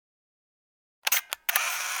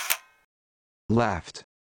left,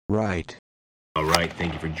 right. All right,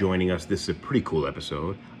 thank you for joining us. This is a pretty cool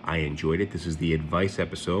episode. I enjoyed it. This is the advice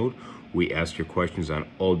episode. We asked your questions on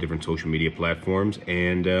all different social media platforms,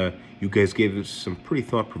 and you guys gave us some pretty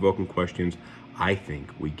thought-provoking questions. I think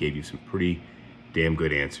we gave you some pretty damn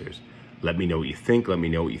good answers. Let me know what you think. Let me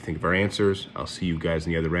know what you think of our answers. I'll see you guys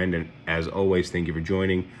on the other end. And as always, thank you for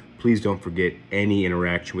joining. Please don't forget, any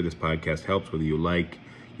interaction with this podcast helps, whether you like,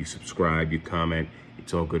 you subscribe, you comment.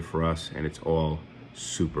 It's all good for us, and it's all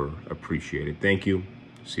super appreciated. Thank you.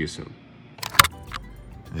 See you soon.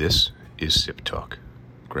 This is Sip Talk.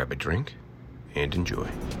 Grab a drink and enjoy.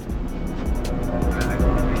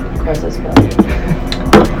 Of course, it's good.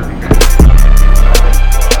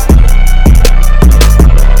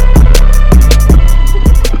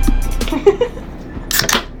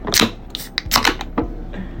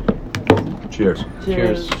 Cheers.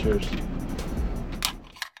 Cheers. Cheers.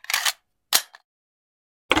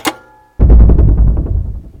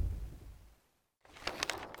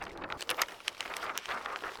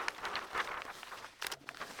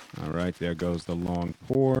 All right, there goes the long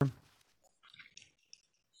pour.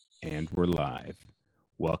 And we're live.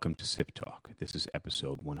 Welcome to Sip Talk. This is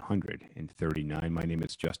episode 139. My name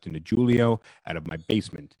is Justin DiGiulio out of my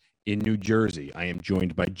basement in New Jersey. I am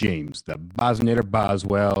joined by James, the Bosnator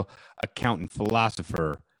Boswell, accountant,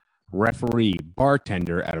 philosopher, referee,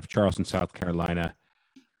 bartender out of Charleston, South Carolina.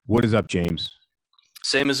 What is up, James?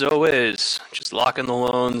 Same as always, just locking the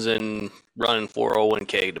loans and running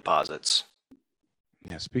 401k deposits.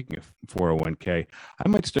 Yeah, speaking of 401k, I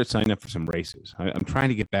might start signing up for some races. I'm trying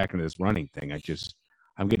to get back into this running thing.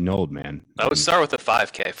 I'm getting old, man. I would start with a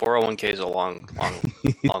 5k. 401k is a long long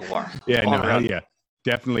Yeah, long no, run. yeah,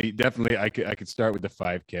 definitely. I could start with the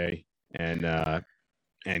 5k and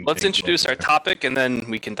Let's introduce our topic and then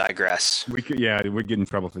we can digress. We get in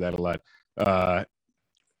trouble for that a lot.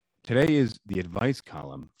 Today is the advice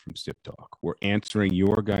column from Sip Talk. We're answering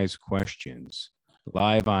your guys' questions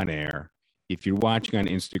live on air. If you're watching on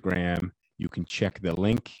Instagram, you can check the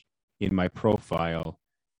link in my profile,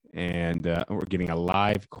 and we're getting a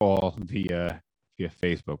live call via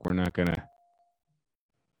Facebook. We're not gonna.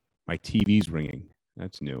 My TV's ringing.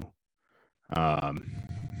 That's new. But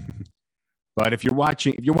if you're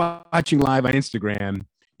watching live on Instagram,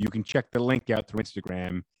 you can check the link out through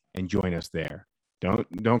Instagram and join us there.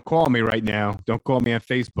 Don't call me right now. Don't call me on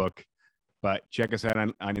Facebook. But check us out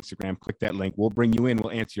on Instagram. Click that link. We'll bring you in.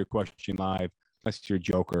 We'll answer your question live. Unless you're a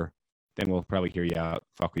joker, then we'll probably hear you out,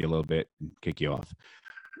 fuck with you a little bit, and kick you off.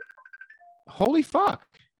 Holy fuck.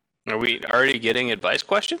 Are we already getting advice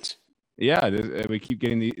questions? Yeah, we keep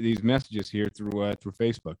getting these messages here through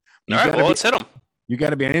Facebook. All right, well, let's hit them. You got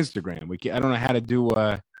to be on Instagram. I don't know how to do.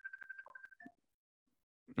 All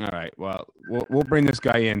right, well, we'll bring this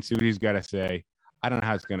guy in, see what he's got to say. I don't know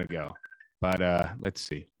how it's gonna go. But let's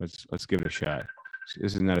see. Let's give it a shot.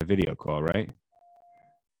 This is not a video call, right?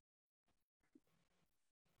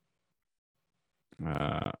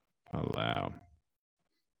 Allow.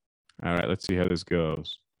 All right, let's see how this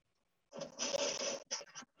goes.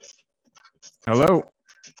 Hello?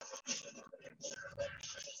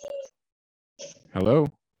 Hello?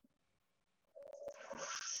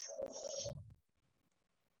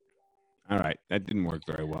 All right, that didn't work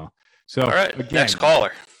very well. So, all right, again, next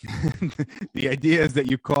caller. The idea is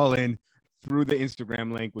that you call in through the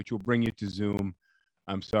Instagram link, which will bring you to Zoom.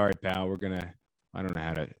 I'm sorry, pal. I don't know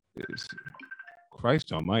how to.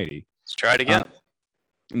 Christ Almighty. Let's try it again.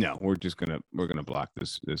 No, we're gonna block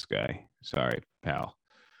this guy. Sorry, pal.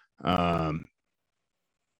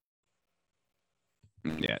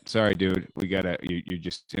 Yeah, sorry, dude. You're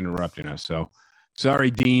just interrupting us. So,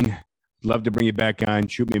 sorry, Dean. Love to bring you back on.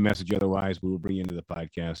 Shoot me a message. Otherwise, we will bring you into the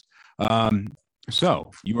podcast.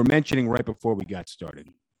 So you were mentioning right before we got started.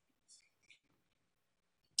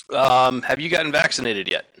 Have you gotten vaccinated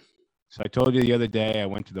yet? So I told you the other day I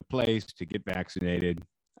went to the place to get vaccinated.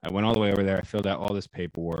 I went all the way over there. I filled out all this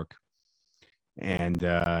paperwork, and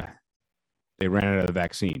they ran out of the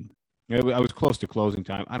vaccine. I was close to closing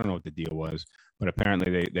time. I don't know what the deal was, but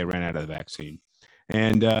apparently they ran out of the vaccine.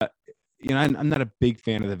 And I'm not a big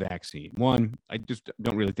fan of the vaccine. One, I just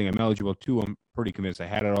don't really think I'm eligible. Two, I'm pretty convinced I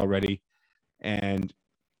had it already. And,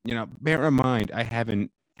 bear in mind, I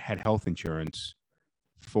haven't had health insurance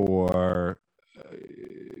for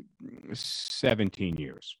 17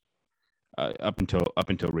 years, up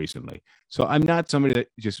until recently. So I'm not somebody that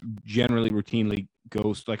just generally routinely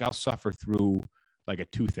goes, like, I'll suffer through like a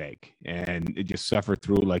toothache and just suffer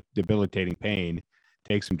through like debilitating pain,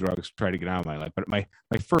 take some drugs, try to get out of my life. But my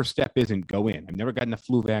first step isn't go in. I've never gotten a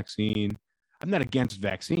flu vaccine. I'm not against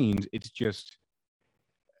vaccines. It's just,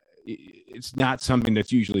 it's not something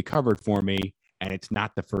that's usually covered for me. and it's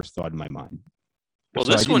not the first thought in my mind. Well,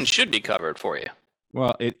 So I this one didn't- should be covered for you.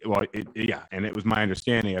 Well, yeah, and it was my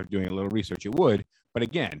understanding of doing a little research it would, but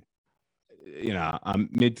again, I'm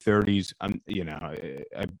mid-30s.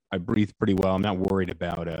 I breathe pretty well. I'm not worried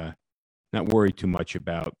too much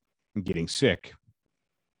about getting sick.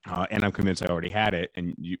 And I'm convinced I already had it,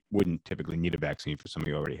 and you wouldn't typically need a vaccine for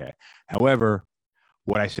somebody who already had. However,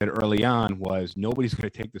 what I said early on was nobody's going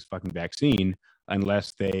to take this fucking vaccine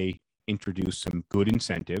unless they introduce some good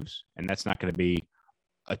incentives, and that's not going to be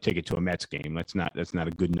a ticket to a Mets game. That's not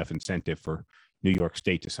a good enough incentive for New York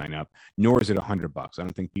State to sign up. Nor is it $100. I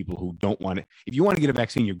don't think people who don't want it. If you want to get a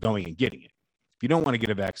vaccine, you're going and getting it. If you don't want to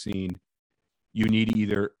get a vaccine, you need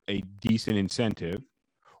either a decent incentive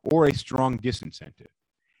or a strong disincentive.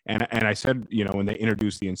 And I said, when they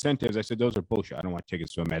introduced the incentives, I said, those are bullshit. I don't want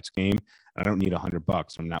tickets to a Mets game. I don't need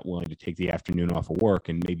 $100. I'm not willing to take the afternoon off of work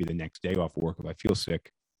and maybe the next day off of work if I feel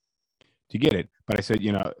sick to get it. But I said,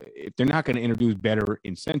 if they're not going to introduce better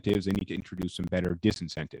incentives, they need to introduce some better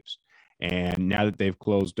disincentives. And now that they've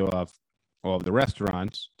closed off all of the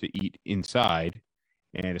restaurants to eat inside,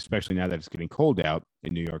 and especially now that it's getting cold out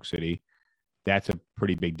in New York City, that's a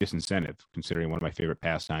pretty big disincentive, considering one of my favorite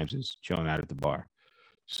pastimes is chilling out at the bar.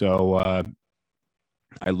 So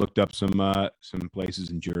I looked up some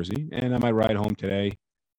places in Jersey, and on my ride home today,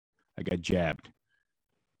 I got jabbed.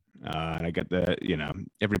 And I got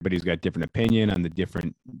everybody's got different opinion on the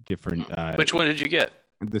different. Which one did you get?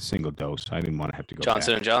 The single dose. I didn't want to have to go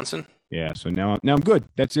Johnson back. and Johnson? Yeah. So now I'm good.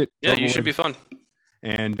 That's it. Yeah, you should be fun.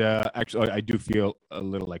 And actually, I do feel a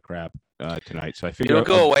little like crap tonight. So I figured It'll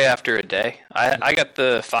go away after a day. I got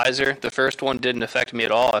the Pfizer. The first one didn't affect me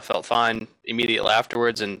at all. I felt fine immediately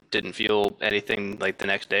afterwards and didn't feel anything like the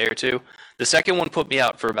next day or two. The second one put me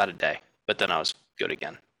out for about a day, but then I was good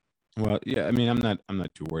again. Well, yeah. I mean, I'm not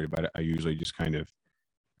too worried about it. I usually just kind of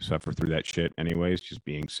suffer through that shit, anyways. Just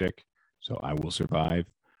being sick, so I will survive.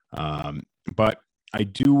 But I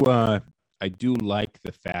do like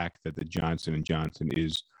the fact that the Johnson and Johnson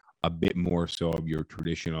is a bit more so of your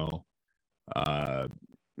traditional, what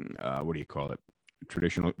do you call it?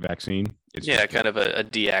 Traditional vaccine. It's kind of a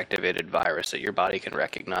deactivated virus that your body can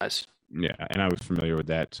recognize. Yeah, and I was familiar with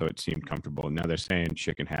that, so it seemed comfortable. Now they're saying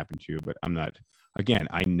shit can happen to you, but I'm not. Again,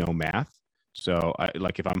 I know math, so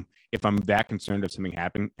if I'm that concerned of something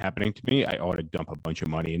happening to me, I ought to dump a bunch of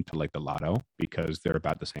money into like the lotto because they're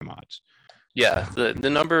about the same odds. Yeah, the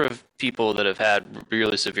number of people that have had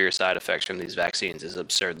really severe side effects from these vaccines is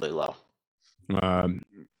absurdly low.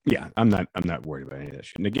 Yeah, I'm not worried about any of that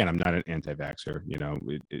shit. And again, I'm not an anti-vaxxer.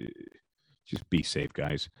 Just be safe,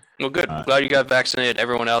 guys. Well, good. Glad you got vaccinated.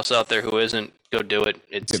 Everyone else out there who isn't, go do it.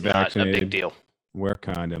 It's Get not a vaccinated. big deal. Wear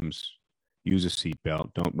condoms. Use a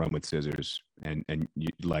seatbelt. Don't run with scissors, and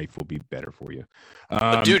life will be better for you.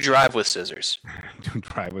 But do drive with scissors. Don't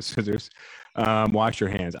drive with scissors. Wash your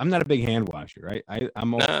hands. I'm not a big hand washer, right?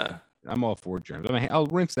 I'm all for germs. I'll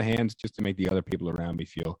rinse the hands just to make the other people around me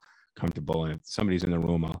feel comfortable. And if somebody's in the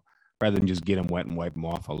room, rather than just get them wet and wipe them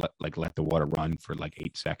off, I'll let the water run for like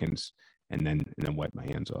 8 seconds and then wipe my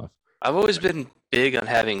hands off. I've always been big on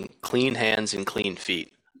having clean hands and clean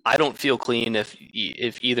feet. I don't feel clean if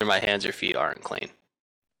either my hands or feet aren't clean.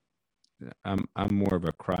 I'm more of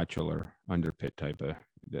a crotchular underpit type of.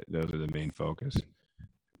 Those are the main focus.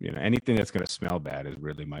 Anything that's going to smell bad is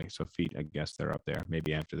really so feet. I guess they're up there.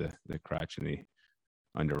 Maybe after the crotch and the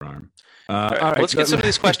underarm. All right, let's get some of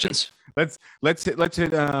these questions. Let's hit. Let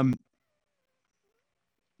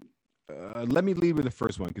me lead with the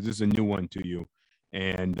first one because this is a new one to you.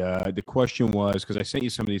 And the question was, because I sent you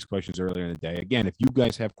some of these questions earlier in the day. Again, if you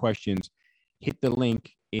guys have questions, hit the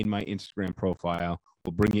link in my Instagram profile.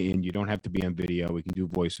 We'll bring you in. You don't have to be on video. We can do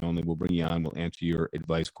voice only. We'll bring you on. We'll answer your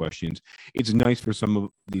advice questions. It's nice for some of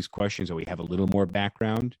these questions that we have a little more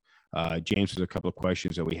background. James has a couple of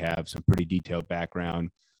questions that we have some pretty detailed background.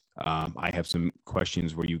 I have some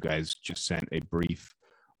questions where you guys just sent a brief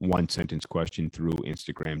one-sentence question through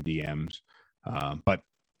Instagram DMs. But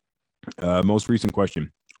most recent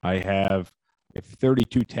question. I have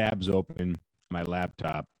 32 tabs open on my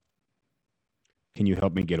laptop. Can you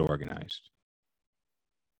help me get organized?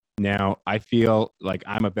 Now, I feel like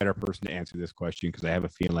I'm a better person to answer this question because I have a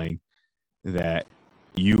feeling that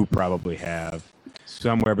you probably have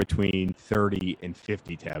somewhere between 30 and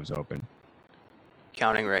 50 tabs open.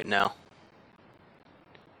 Counting right now.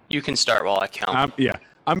 You can start while I count.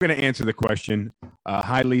 I'm going to answer the question.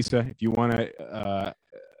 Hi, Lisa. If you want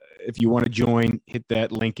to join, hit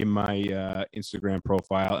that link in my Instagram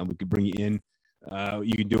profile, and we could bring you in.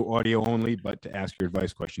 You can do audio only, but to ask your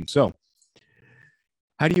advice question. So,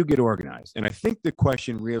 how do you get organized? And I think the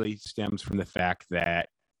question really stems from the fact that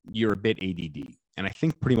you're a bit ADD. And I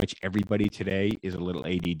think pretty much everybody today is a little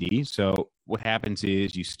ADD. So what happens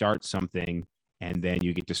is you start something and then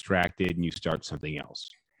you get distracted and you start something else.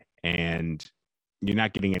 And you're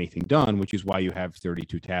not getting anything done, which is why you have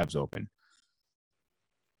 32 tabs open.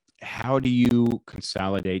 How do you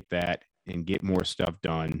consolidate that and get more stuff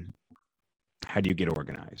done? How do you get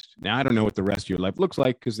organized? Now, I don't know what the rest of your life looks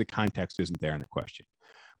like because the context isn't there in the question.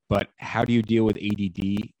 But how do you deal with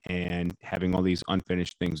ADD and having all these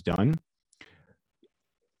unfinished things done?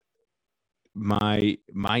 My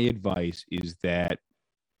advice is that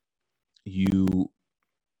you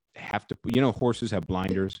have to, horses have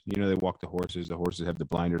blinders. They walk the horses have the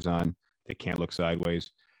blinders on. They can't look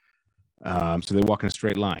sideways. So they walk in a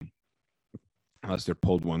straight line unless they're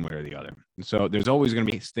pulled one way or the other. And so there's always going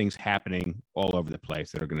to be things happening all over the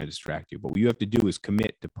place that are going to distract you. But what you have to do is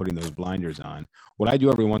commit to putting those blinders on. What I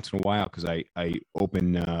do every once in a while, because I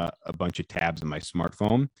open a bunch of tabs on my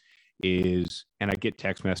smartphone, and I get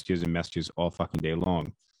text messages and messages all fucking day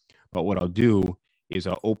long. But what I'll do is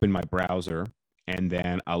I'll open my browser and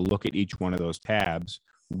then I'll look at each one of those tabs,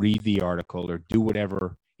 read the article or do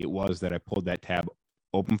whatever it was that I pulled that tab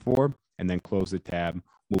open for, and then close the tab,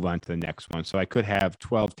 move on to the next one. So I could have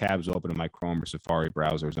 12 tabs open in my Chrome or Safari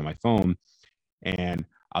browsers on my phone, and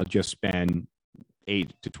I'll just spend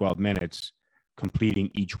 8 to 12 minutes completing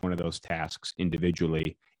each one of those tasks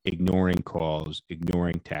individually, ignoring calls,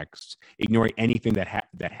 ignoring texts, ignoring anything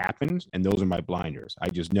that happens. And those are my blinders. I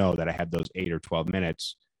just know that I have those 8 or 12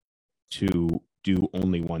 minutes to do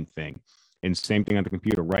only one thing. And same thing on the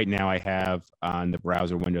computer. Right now, I have on the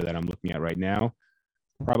browser window that I'm looking at right now,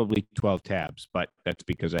 probably 12 tabs, but that's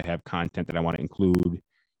because I have content that I want to include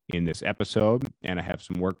in this episode and I have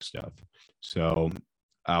some work stuff. So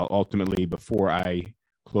I'll ultimately, before I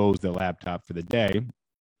close the laptop for the day,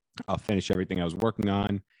 I'll finish everything I was working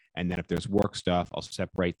on. And then if there's work stuff, I'll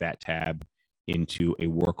separate that tab into a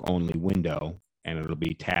work only window, and it'll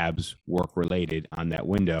be tabs work related on that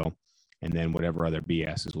window. And then whatever other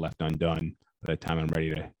BS is left undone, by the time I'm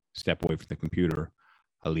ready to step away from the computer,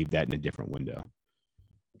 I'll leave that in a different window.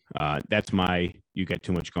 You got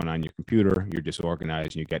too much going on your computer, you're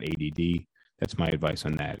disorganized, and you got ADD. That's my advice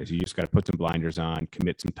on that, is you just got to put some blinders on,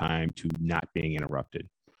 commit some time to not being interrupted.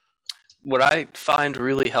 What I find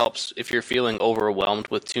really helps if you're feeling overwhelmed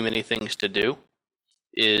with too many things to do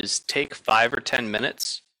is take 5 or 10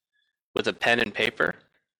 minutes with a pen and paper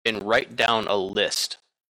and write down a list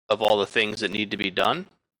of all the things that need to be done.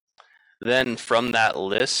 Then from that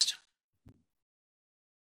list,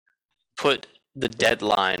 put the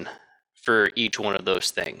deadline for each one of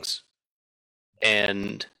those things.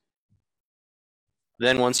 And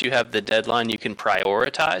then once you have the deadline, you can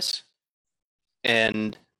prioritize.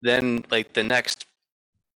 And then like the next,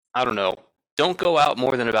 I don't know, don't go out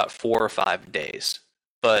more than about 4 or 5 days,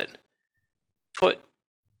 but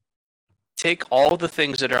take all the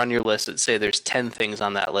things that are on your list. Let's say there's 10 things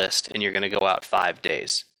on that list and you're going to go out 5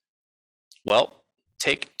 days. Well,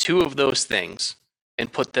 take 2 of those things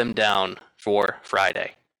and put them down for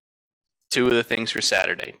Friday, 2 of the things for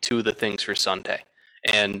Saturday, 2 of the things for Sunday,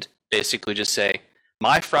 and basically just say,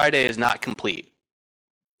 my Friday is not complete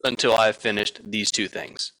until I've finished these 2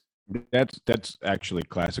 things. That's actually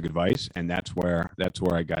classic advice, and that's where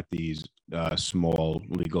I got these small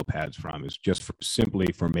legal pads from. Is just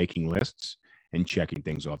simply for making lists and checking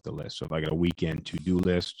things off the list. So if I got a weekend to-do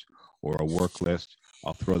list or a work list,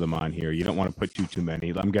 I'll throw them on here. You don't want to put too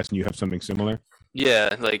many. I'm guessing you have something similar.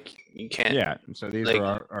 Yeah, like you can't. Yeah, so these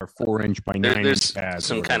are our 4-inch by 9-inch pads.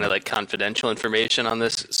 Some kind of like confidential information on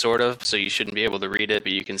this, sort of, so you shouldn't be able to read it,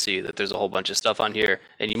 but you can see that there's a whole bunch of stuff on here,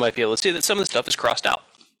 and you might be able to see that some of the stuff is crossed out.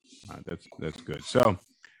 That's good. So,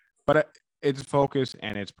 but it's focus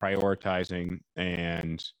and it's prioritizing,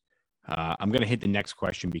 and I'm going to hit the next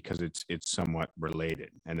question because it's somewhat related.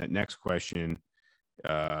 And that next question,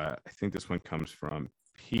 I think this one comes from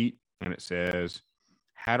Pete, and it says,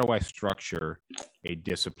 how do I structure a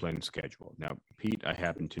disciplined schedule? Now, Pete, I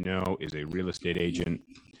happen to know, is a real estate agent,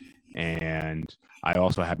 and I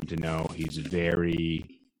also happen to know he's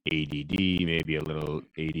very ADD, maybe a little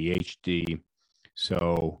ADHD.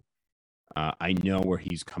 So I know where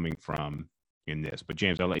he's coming from in this. But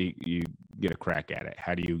James, I'll let you get a crack at it.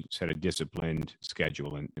 How do you set a disciplined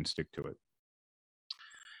schedule and stick to it?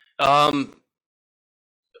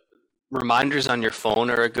 Reminders on your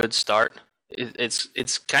phone are a good start.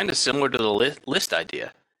 It's kind of similar to the list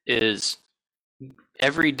idea. Is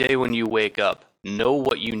every day when you wake up, know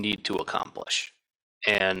what you need to accomplish,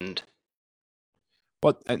 and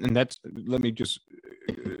that's, let me just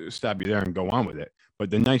stop you there and go on with it. But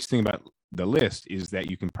the nice thing about the list is that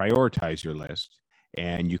you can prioritize your list,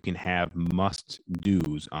 and you can have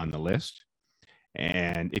must-dos on the list.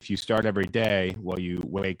 And if you start every day, well, you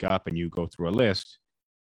wake up and you go through a list,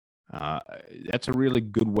 that's a really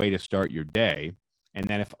good way to start your day. And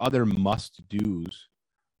then if other must-dos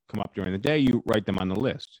come up during the day, you write them on the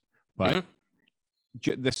list. But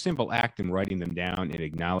the simple act in writing them down and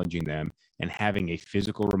acknowledging them and having a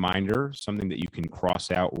physical reminder, something that you can cross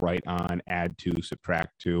out, write on, add to,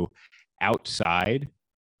 subtract to, outside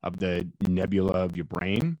of the nebula of your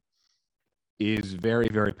brain, is very,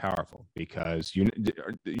 very powerful, because you're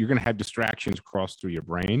going to have distractions cross through your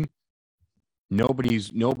brain.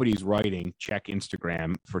 Nobody's writing check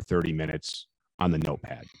Instagram for 30 minutes on the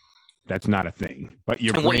notepad. That's not a thing. But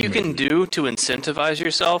your and what you can do to incentivize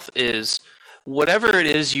yourself is whatever it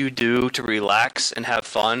is you do to relax and have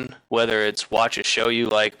fun, whether it's watch a show you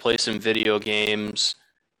like, play some video games,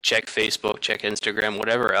 check Facebook, check Instagram,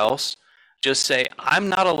 whatever else, just say, I'm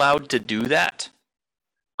not allowed to do that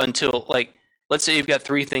until, like, let's say you've got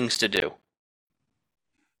 3 things to do.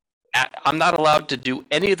 I'm not allowed to do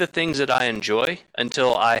any of the things that I enjoy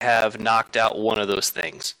until I have knocked out one of those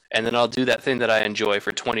things. And then I'll do that thing that I enjoy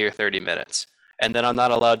for 20 or 30 minutes. And then I'm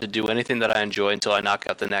not allowed to do anything that I enjoy until I knock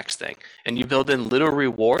out the next thing. And you build in little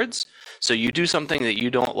rewards. So you do something that you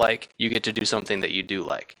don't like, you get to do something that you do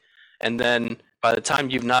like. And then by the time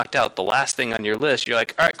you've knocked out the last thing on your list, you're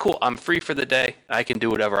like, all right, cool, I'm free for the day. I can do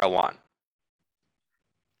whatever I want.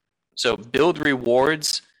 So build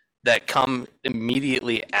rewards that come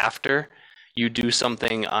immediately after you do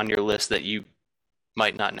something on your list that you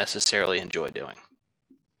might not necessarily enjoy doing.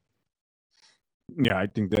 Yeah, I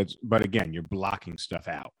think but again, you're blocking stuff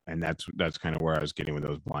out, and that's kind of where I was getting with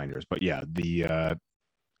those blinders. But yeah, the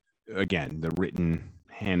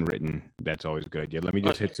handwritten, that's always good. Yeah, let me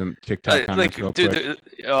just hit some TikTok comments real quick.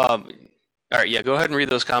 All right, yeah, go ahead and read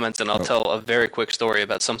those comments, and I'll tell a very quick story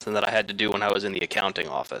about something that I had to do when I was in the accounting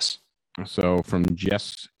office. So from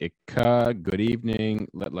Jessica, good evening.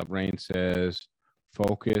 Let Love Rain says,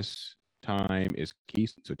 focus time is key.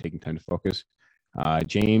 So taking time to focus.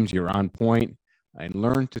 James, you're on point. And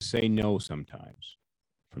learn to say no sometimes,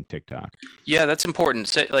 from TikTok. Yeah, that's important.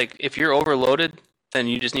 Say, like, if you're overloaded, then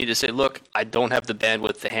you just need to say, look, I don't have the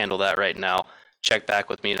bandwidth to handle that right now. Check back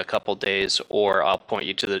with me in a couple days, or I'll point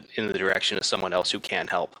you in the direction of someone else who can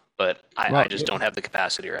help. But I just don't have the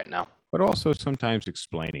capacity right now. But also sometimes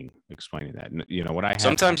explaining that. You know what I have.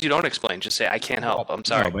 Sometimes you don't explain. Just say, I can't help. I'm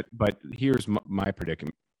sorry. No, but here's my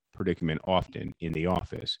predicament often in the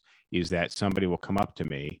office is that somebody will come up to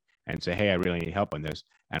me and say, hey, I really need help on this.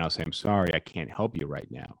 And I'll say, I'm sorry, I can't help you right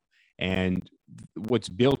now. And what's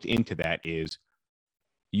built into that is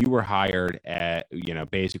you were hired at,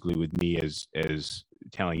 basically with me as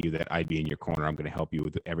telling you that I'd be in your corner. I'm going to help you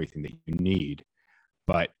with everything that you need.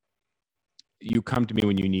 But you come to me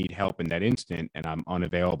when you need help in that instant, and I'm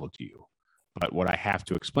unavailable to you. But what I have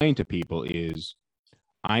to explain to people is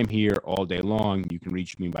I'm here all day long. You can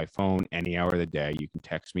reach me by phone any hour of the day. You can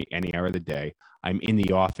text me any hour of the day. I'm in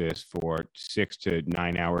the office for 6 to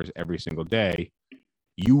 9 hours every single day.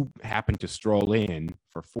 You happen to stroll in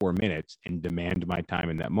for 4 minutes and demand my time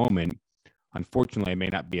in that moment. Unfortunately, I may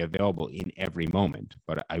not be available in every moment,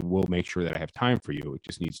 but I will make sure that I have time for you. It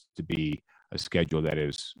just needs to be a schedule that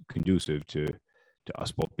is conducive to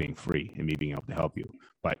us both being free and me being able to help you.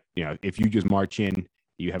 But, if you just march in,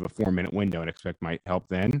 you have a 4-minute window and expect my help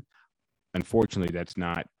then, unfortunately,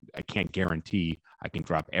 I can't guarantee I can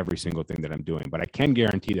drop every single thing that I'm doing, but I can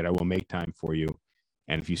guarantee that I will make time for you.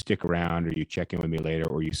 And if you stick around or you check in with me later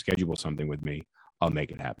or you schedule something with me, I'll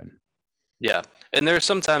make it happen. Yeah. And there's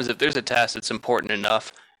sometimes if there's a task that's important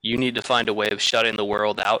enough, you need to find a way of shutting the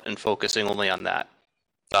world out and focusing only on that.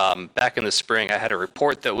 Back in the spring, I had a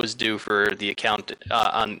report that was due for the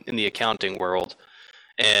in the accounting world,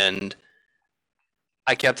 and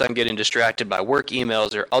I kept on getting distracted by work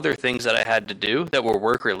emails or other things that I had to do that were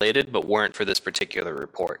work related but weren't for this particular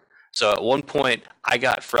report. So at one point, I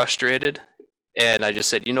got frustrated, and I just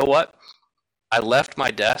said, you know what? I left my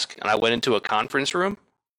desk and I went into a conference room,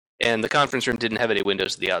 and the conference room didn't have any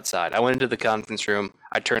windows to the outside. I went into the conference room,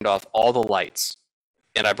 I turned off all the lights,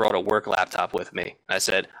 and I brought a work laptop with me. I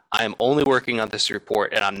said, I am only working on this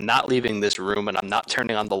report, and I'm not leaving this room, and I'm not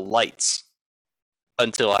turning on the lights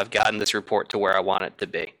until I've gotten this report to where I want it to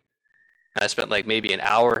be. And I spent like maybe an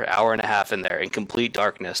hour and a half in there in complete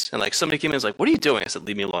darkness. And like somebody came in and was like, what are you doing? I said,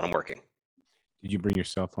 leave me alone, I'm working. Did you bring your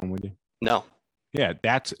cell phone with you? No. Yeah,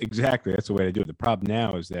 that's the way to do it. The problem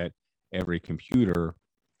now is that every computer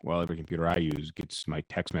I use gets my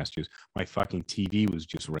text messages. My fucking TV was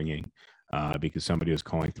just ringing because somebody was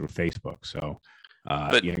calling through Facebook. So,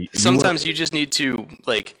 but sometimes you just need to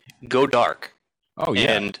like go dark. Oh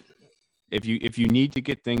yeah. And If you need to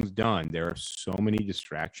get things done, there are so many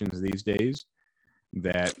distractions these days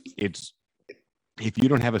that if you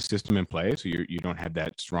don't have a system in place, or you don't have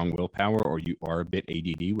that strong willpower, or you are a bit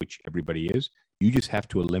ADD, which everybody is, you just have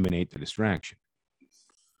to eliminate the distraction.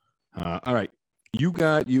 All right, you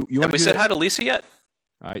got you. You Have we said hi to Lisa yet?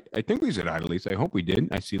 I think we said hi to Lisa. I hope we did.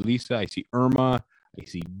 I see Lisa. I see Irma. I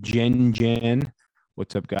see Jen.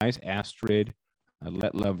 What's up, guys? Astrid.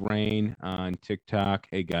 Let Love Rain on TikTok.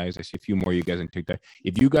 Hey, guys, I see a few more of you guys on TikTok.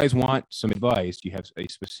 If you guys want some advice, you have a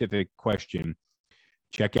specific question,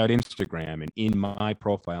 check out Instagram. And in my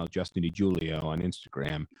profile, Justin DiGiulio on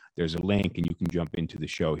Instagram, there's a link, and you can jump into the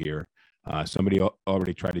show here. Somebody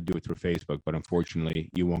already tried to do it through Facebook, but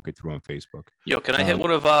unfortunately, you won't get through on Facebook. Yo, can I hit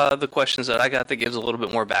one of the questions that I got that gives a little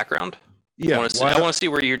bit more background? Yeah, I want to see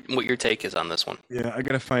what your take is on this one. Yeah, I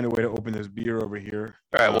got to find a way to open this beer over here.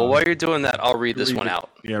 All right. Well, while you're doing that, I'll read this one out.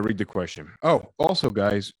 Yeah, read the question. Oh, also,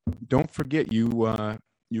 guys, don't forget you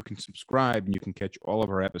can subscribe and you can catch all of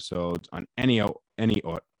our episodes on any audio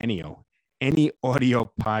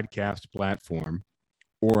podcast platform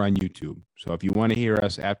or on YouTube. So if you want to hear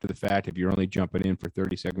us after the fact, if you're only jumping in for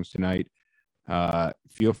 30 seconds tonight,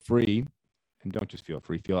 feel free, and don't just feel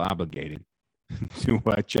free, feel obligated to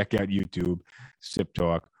check out YouTube, Sip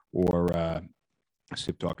Talk, or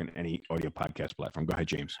Sip Talk on any audio podcast platform. Go ahead,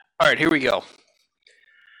 James. All right, here we go.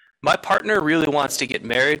 My partner really wants to get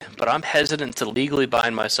married, but I'm hesitant to legally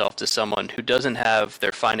bind myself to someone who doesn't have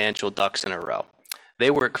their financial ducks in a row.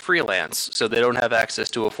 They work freelance, so they don't have access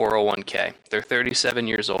to a 401k. They're 37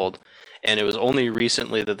 years old, and it was only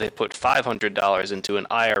recently that they put $500 into an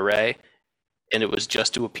IRA, and it was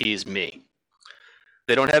just to appease me.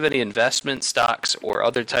 They don't have any investment, stocks, or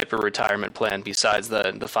other type of retirement plan besides the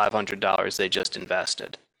 $500 they just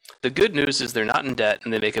invested. The good news is they're not in debt,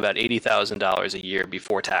 and they make about $80,000 a year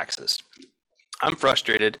before taxes. I'm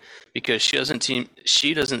frustrated because she doesn't seem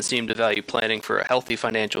to value planning for a healthy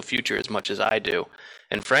financial future as much as I do,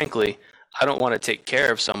 and frankly, I don't want to take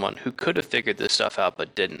care of someone who could have figured this stuff out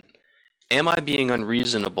but didn't. Am I being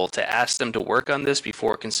unreasonable to ask them to work on this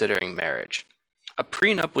before considering marriage? A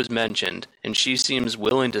prenup was mentioned, and she seems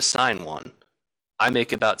willing to sign one. I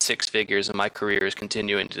make about 6 figures, and my career is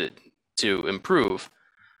continuing to improve.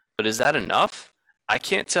 But is that enough? I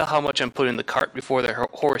can't tell how much I'm putting the cart before the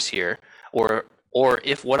horse here, or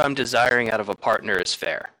if what I'm desiring out of a partner is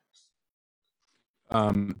fair.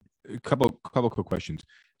 A couple quick questions.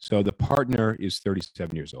 So the partner is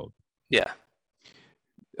 37 years old. Yeah.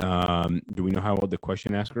 Do we know how old the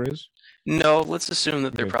question asker is? No, let's assume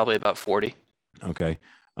that they're probably about 40. Okay.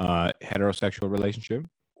 Heterosexual relationship?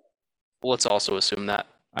 Let's also assume that.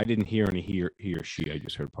 I didn't hear any he or she. I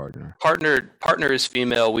just heard partner. Partner is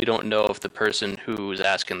female. We don't know if the person who's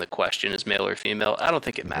asking the question is male or female. I don't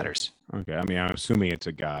think it matters. Okay. I mean, I'm assuming it's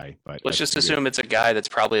a guy, but let's just assume it's a guy that's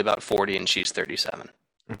probably about 40 and she's 37.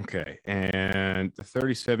 Okay. And the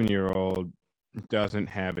 37-year-old doesn't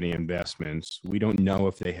have any investments. We don't know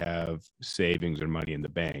if they have savings or money in the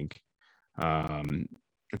bank.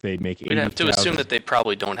 If they make $80,000, we'd have to assume that they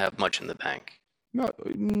probably don't have much in the bank. No,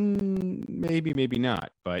 maybe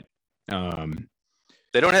not, but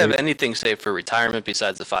they don't have anything saved for retirement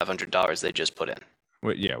besides the $500 they just put in.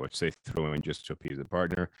 Well, yeah, which they throw in just to appease the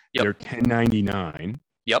partner. Yep. They're 1099.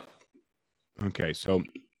 Yep. Okay, so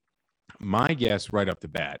my guess right off the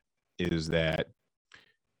bat is that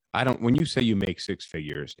when you say you make 6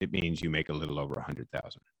 figures, it means you make a little over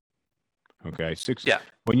 100,000. Okay, Yeah.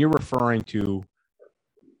 When you're referring to,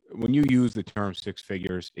 when you use the term 6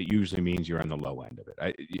 figures, it usually means you're on the low end of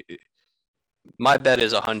it. My bet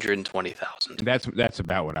is 120,000. That's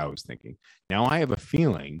about what I was thinking. Now I have a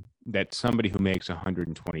feeling that somebody who makes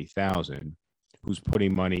 120,000, who's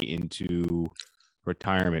putting money into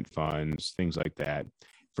retirement funds, things like that,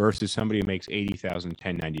 versus somebody who makes 80,000,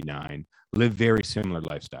 1099, live very similar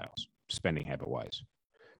lifestyles, spending habit wise,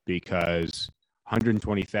 because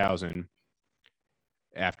 120,000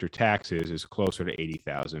 after taxes is closer to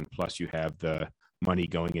 80,000. Plus you have the money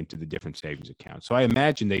going into the different savings accounts. So I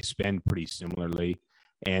imagine they spend pretty similarly.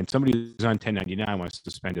 And somebody who's on 1099 wants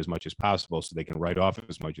to spend as much as possible so they can write off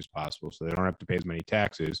as much as possible so they don't have to pay as many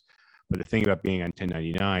taxes. But the thing about being on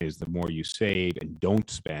 1099 is the more you save and don't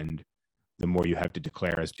spend, the more you have to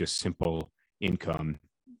declare as just simple income,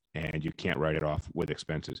 and you can't write it off with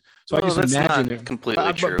expenses. So I just imagine not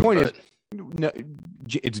completely true. No,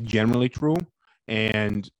 it's generally true.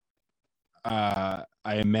 And I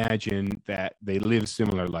imagine that they live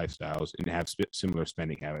similar lifestyles and have similar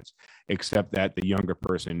spending habits, except that the younger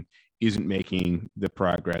person isn't making the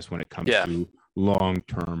progress when it comes to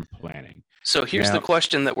long-term planning. So here's the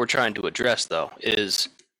question that we're trying to address, though, is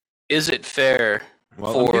it fair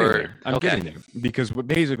Well, For I'm okay, getting there because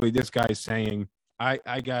basically this guy's saying,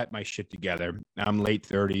 I got my shit together. I'm late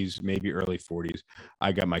 30s, maybe early 40s.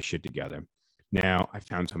 I got my shit together. Now I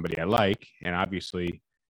found somebody I like, and obviously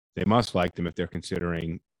they must like them if they're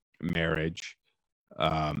considering marriage.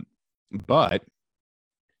 But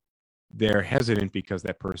they're hesitant because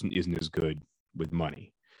that person isn't as good with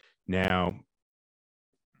money. Now,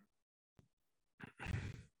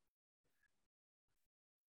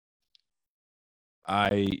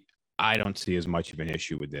 I don't see as much of an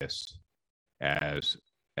issue with this as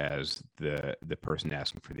the person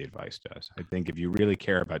asking for the advice does. I think if you really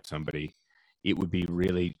care about somebody, it would be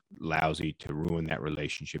really lousy to ruin that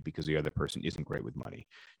relationship because the other person isn't great with money.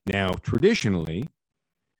 Now, traditionally,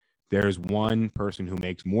 there's one person who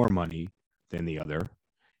makes more money than the other,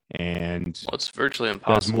 and well, it's virtually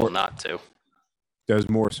impossible more- not to. does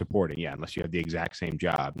more supporting. Yeah, unless you have the exact same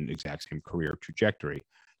job and exact same career trajectory.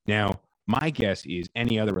 Now, my guess is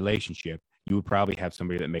any other relationship, you would probably have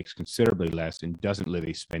somebody that makes considerably less and doesn't live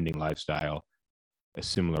a spending lifestyle a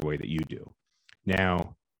similar way that you do.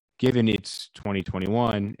 Now, given it's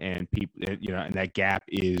 2021 and people, and that gap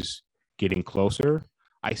is getting closer,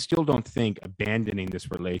 I still don't think abandoning this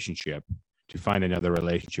relationship to find another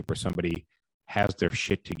relationship where somebody has their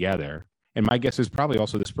shit together. And my guess is probably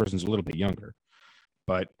also this person's a little bit younger,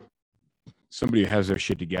 but somebody who has their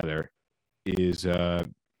shit together is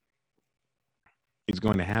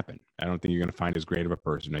going to happen. I don't think you're going to find as great of a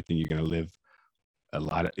person. I think you're going to live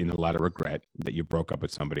in a lot of regret that you broke up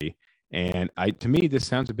with somebody. And to me, this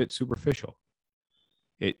sounds a bit superficial.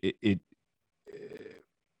 It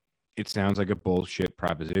sounds like a bullshit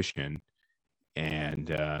proposition. And,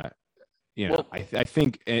 Well- I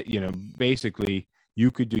think, basically you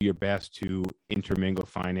could do your best to intermingle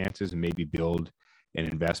finances and maybe build an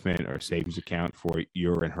investment or savings account for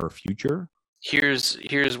your and her future. Here's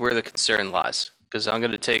where the concern lies, because I'm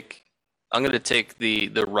going to take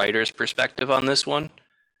the writer's perspective on this one,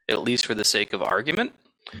 at least for the sake of argument,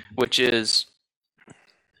 which is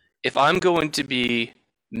if I'm going to be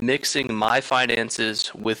mixing my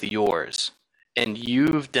finances with yours and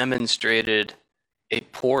you've demonstrated a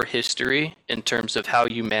poor history in terms of how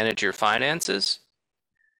you manage your finances,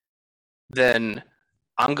 then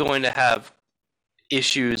I'm going to have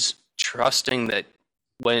issues trusting that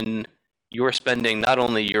when you're spending not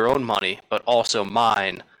only your own money, but also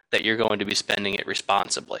mine, that you're going to be spending it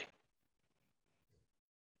responsibly.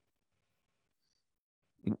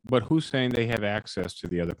 But who's saying they have access to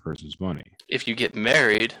the other person's money? If you get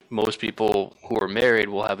married, most people who are married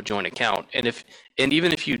will have a joint account. And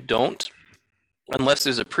even if you don't, unless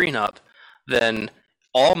there's a prenup, then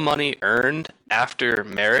all money earned after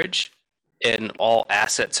marriage and all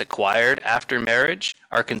assets acquired after marriage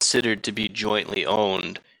are considered to be jointly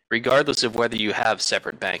owned, regardless of whether you have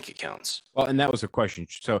separate bank accounts. Well, and that was a question.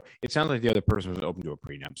 So it sounds like the other person was open to a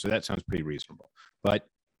prenup. So that sounds pretty reasonable. But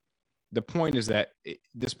the point is that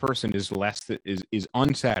this person is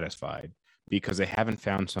unsatisfied because they haven't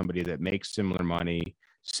found somebody that makes similar money,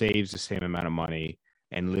 saves the same amount of money,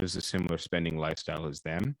 and lives a similar spending lifestyle as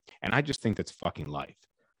them. And I just think that's fucking life.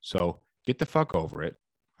 So get the fuck over it.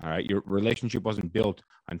 All right. Your relationship wasn't built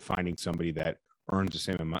on finding somebody that earns the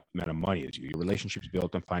same amount of money as you. Your relationship's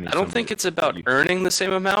built on finding. I don't think it's about earning the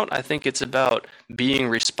same amount. I think it's about being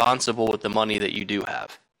responsible with the money that you do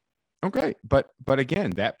have. Okay, but again,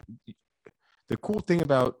 that the cool thing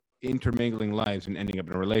about intermingling lives and ending up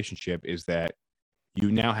in a relationship is that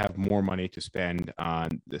you now have more money to spend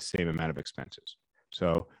on the same amount of expenses.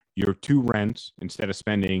 So your two rents, instead of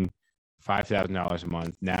spending $5,000 a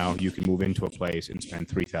month, now you can move into a place and spend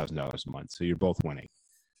 $3,000 a month. So you're both winning.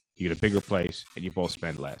 You get a bigger place and you both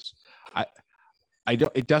spend less. I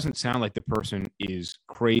don't. It doesn't sound like the person is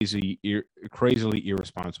crazily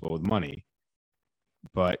irresponsible with money,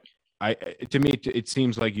 but to me, it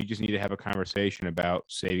seems like you just need to have a conversation about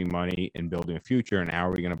saving money and building a future, and how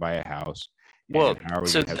are we going to buy a house? Well, how are we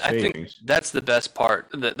so going to have I savings? think that's the best part.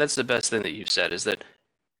 That's the best thing that you've said, is that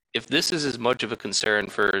if this is as much of a concern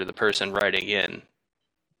for the person writing in,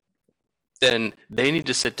 then they need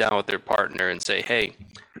to sit down with their partner and say, hey,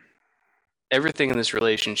 everything in this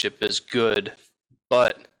relationship is good,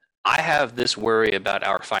 but I have this worry about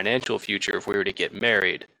our financial future if we were to get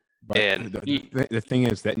married. But And the thing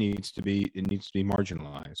is that needs to be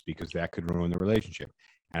marginalized, because that could ruin the relationship.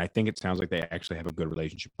 And I think it sounds like they actually have a good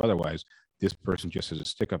relationship. Otherwise, this person just has a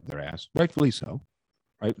stick up their ass, rightfully so.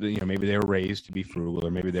 Right? Maybe they were raised to be frugal,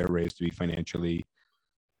 or maybe they were raised to be financially,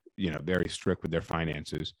 very strict with their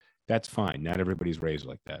finances. That's fine. Not everybody's raised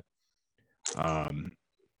like that.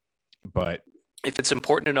 But if it's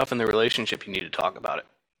important enough in the relationship, you need to talk about it.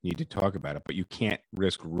 need to talk about it, but you can't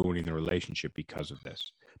risk ruining the relationship because of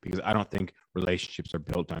this. Because I don't think relationships are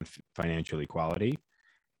built on financial equality.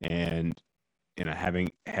 And, having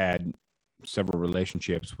had several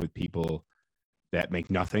relationships with people that make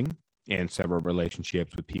nothing and several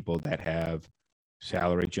relationships with people that have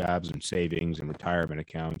salary jobs and savings and retirement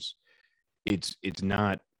accounts, it's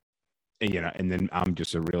not, and then I'm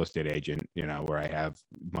just a real estate agent, where I have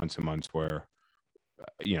months and months where,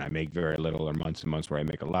 I make very little, or months and months where I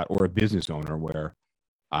make a lot, or a business owner where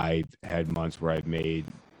I've had months where I've made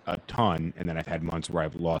a ton, and then I've had months where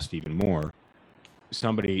I've lost even more.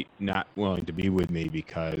 Somebody not willing to be with me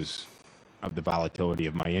because of the volatility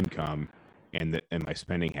of my income and my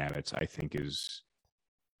spending habits, I think is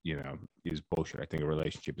bullshit. I think a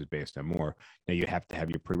relationship is based on more. Now you have to have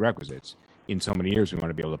your prerequisites. In so many years, we want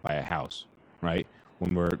to be able to buy a house, right?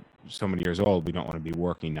 When we're so many years old, we don't want to be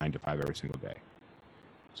working 9 to 5 every single day.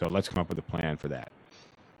 So let's come up with a plan for that.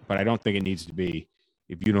 But I don't think it needs to be,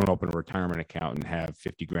 if you don't open a retirement account and have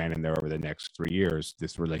 50 grand in there over the next 3 years,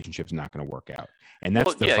 this relationship's not going to work out. And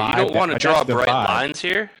that's the vibe. You don't want to draw bright lines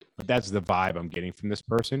here. But that's the vibe I'm getting from this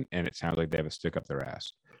person, and it sounds like they have a stick up their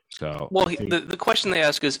ass. So, the question they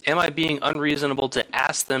ask is, am I being unreasonable to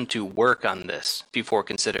ask them to work on this before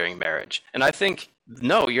considering marriage? And I think,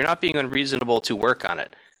 no, you're not being unreasonable to work on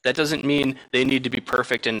it. That doesn't mean they need to be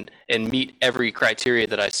perfect and meet every criteria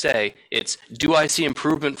that I say. It's, do I see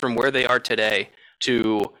improvement from where they are today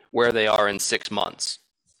to where they are in 6 months?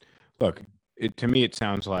 Look, to me, it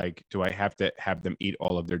sounds like, do I have to have them eat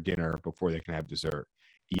all of their dinner before they can have dessert?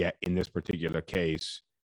 Yet in this particular case,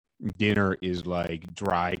 dinner is like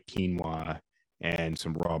dry quinoa and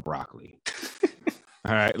some raw broccoli.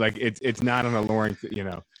 All right, like it's not an alluring,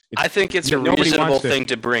 I think it's a reasonable thing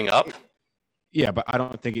to bring up. Yeah, but I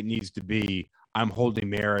don't think it needs to be, I'm holding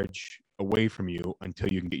marriage away from you until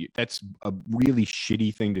you can get. That's a really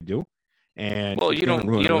shitty thing to do. And you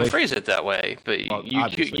don't phrase it that way, but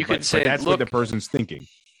you could say, that's what the person's thinking.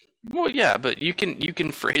 Well, yeah, but you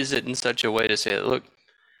can phrase it in such a way to say, look,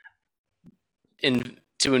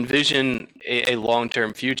 to envision a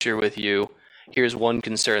long-term future with you, here's one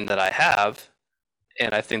concern that I have,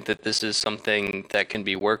 and I think that this is something that can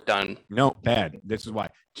be worked on. No, bad. This is why.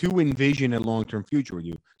 To envision a long-term future with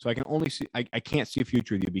you. So I can only see, I can't see a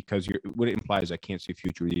future with you because what it implies, I can't see a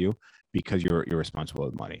future with you because you're irresponsible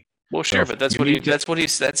with money. Well, sure, so but that's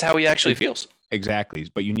how he actually feels. Exactly.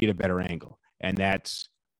 But you need a better angle. And that's,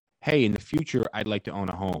 hey, in the future, I'd like to own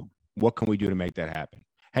a home. What can we do to make that happen?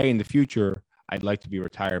 Hey, in the future, I'd like to be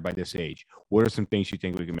retired by this age. What are some things you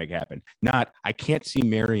think we can make happen? Not, I can't see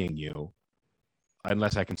marrying you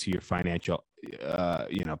unless I can see your financial,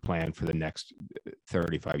 plan for the next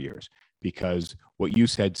 35 years. Because what you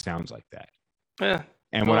said sounds like that. Yeah.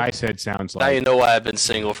 And what I said sounds like. Now you know why I've been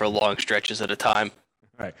single for long stretches at a time.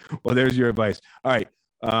 All right. Well, there's your advice. All right.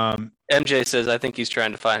 MJ says, I think he's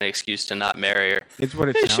trying to find an excuse to not marry her. It's what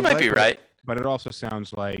it sounds like. She might be right. But it also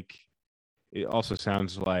sounds like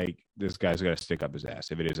this guy's got to stick up his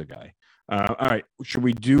ass if it is a guy. All right. Should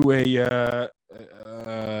we do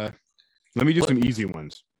let me do some easy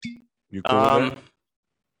ones. You cool with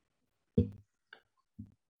that?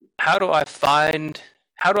 How do I find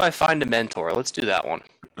a mentor? Let's do that one.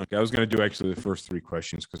 Okay, I was going to do actually the first 3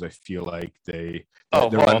 questions because I feel like they. Oh,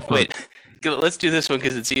 hold on, wait. Let's do this one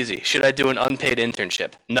because it's easy. Should I do an unpaid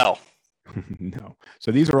internship? No. No.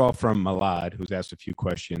 So these are all from Malad, who's asked a few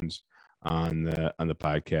questions on the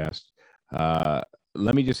podcast.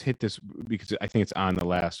 Let me just hit this because I think it's on the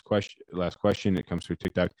last question. It comes through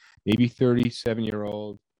TikTok. Maybe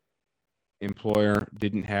 37-year-old employer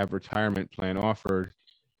didn't have retirement plan offered,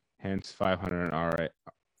 hence 500 RA.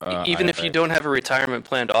 Even if you don't have a retirement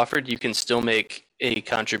plan offered, you can still make a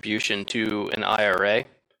contribution to an IRA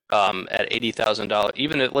at $80,000.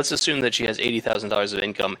 Even let's assume that she has $80,000 of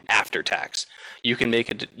income after tax. You can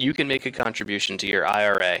make a contribution to your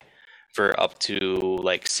IRA for up to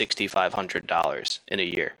like $6,500 in a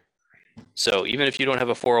year. So even if you don't have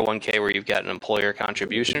a 401k where you've got an employer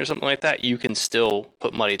contribution or something like that, you can still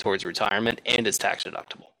put money towards retirement and it's tax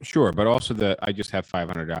deductible. Sure, but also I just have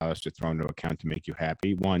 $500 to throw into account to make you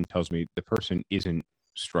happy. 1 tells me the person isn't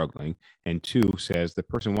struggling, and 2 says the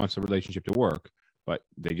person wants the relationship to work, but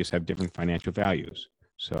they just have different financial values.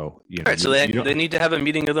 So, right, so they need to have a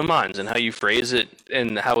meeting of the minds, and how you phrase it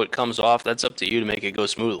and how it comes off, that's up to you to make it go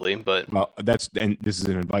smoothly. But and this is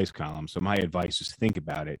an advice column. So my advice is think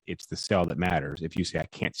about it. It's the sell that matters. If you say I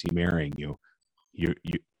can't see marrying you,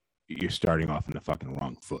 you're starting off on the fucking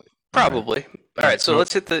wrong foot. Probably. All right, so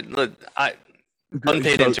let's hit the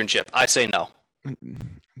unpaid internship. I say no.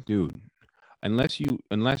 Dude, unless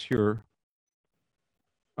you're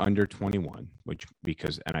under 21,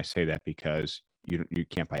 and I say that because you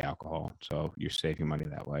can't buy alcohol, so you're saving money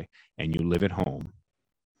that way, and you live at home,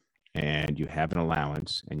 and you have an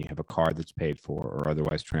allowance, and you have a car that's paid for, or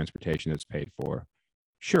otherwise transportation that's paid for,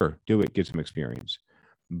 sure, do it, get some experience.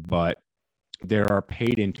 But there are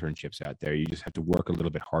paid internships out there. You just have to work a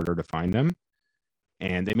little bit harder to find them,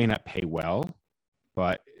 and they may not pay well,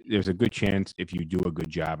 but there's a good chance if you do a good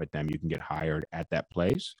job at them, you can get hired at that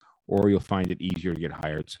place, or you'll find it easier to get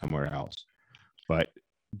hired somewhere else. But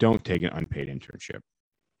don't take an unpaid internship.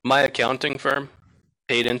 My accounting firm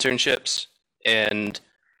paid internships, and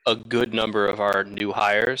a good number of our new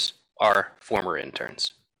hires are former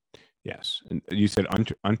interns. Yes. And you said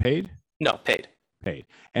unpaid? No, paid. Paid.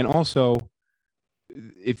 And also,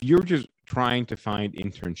 if you're just trying to find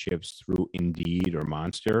internships through Indeed or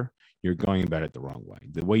Monster, you're going about it the wrong way.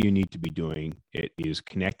 The way you need to be doing it is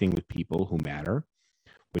connecting with people who matter,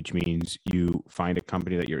 which means you find a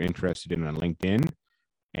company that you're interested in on LinkedIn,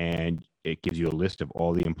 and it gives you a list of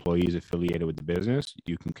all the employees affiliated with the business.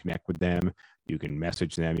 You can connect with them, you can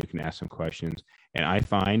message them, you can ask them questions. And I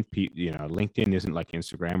find, LinkedIn isn't like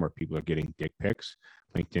Instagram where people are getting dick pics.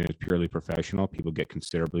 LinkedIn is purely professional. People get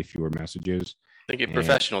considerably fewer messages. They get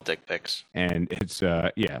professional dick pics. And it's,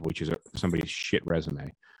 which is somebody's shit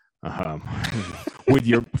resume. With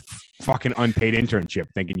your fucking unpaid internship,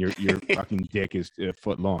 thinking your fucking dick is a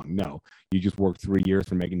foot long. No, you just worked 3 years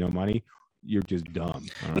for making no money. You're just dumb.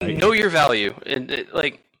 All right? Know your value. And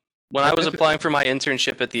when I was applying for my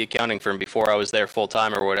internship at the accounting firm before I was there full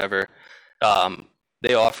time or whatever,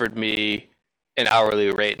 they offered me an hourly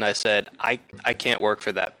rate, and I said, I can't work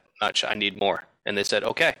for that much. I need more. And they said,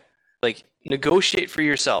 okay, negotiate for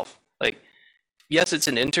yourself. Yes, it's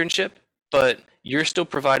an internship, but you're still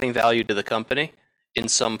providing value to the company in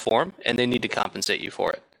some form, and they need to compensate you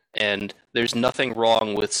for it. And there's nothing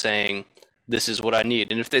wrong with saying, this is what I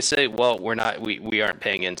need. And if they say, well, we aren't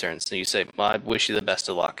paying interns, then you say, well, I wish you the best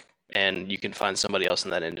of luck, and you can find somebody else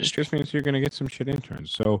in that It industry. just means you're going to get some shit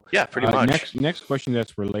interns. So Yeah, pretty much. Next question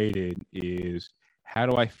that's related is, how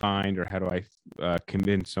do I find, or how do I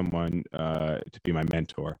convince someone to be my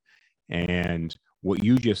mentor? And what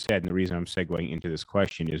you just said, and the reason I'm segueing into this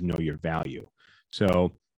question, is know your value.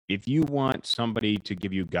 So if you want somebody to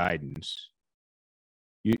give you guidance,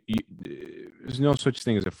 there's no such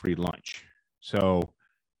thing as a free lunch. So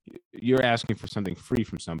you're asking for something free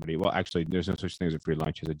from somebody. Well, actually, there's no such thing as a free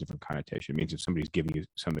lunch. It has a different connotation. It means if somebody's giving you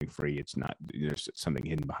something free, it's not, there's something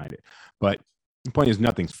hidden behind it. But the point is,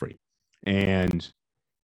 nothing's free. And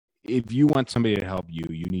if you want somebody to help you,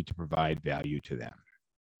 you need to provide value to them.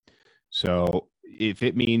 So if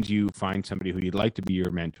it means you find somebody who you'd like to be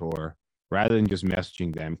your mentor, rather than just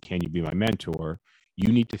messaging them, can you be my mentor?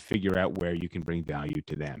 You need to figure out where you can bring value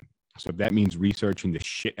to them. So if that means researching the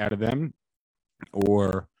shit out of them,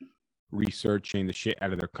 or researching the shit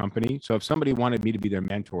out of their company. So if somebody wanted me to be their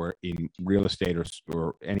mentor in real estate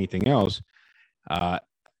or anything else,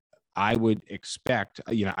 I would expect,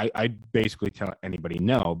 I basically tell anybody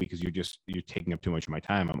no, because you're taking up too much of my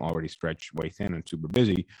time. I'm already stretched way thin and super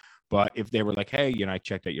busy. But if they were like, hey, I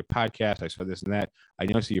checked out your podcast, I saw this and that, I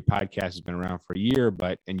noticed that your podcast has been around for a year,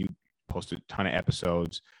 and you posted a ton of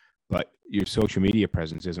episodes, but your social media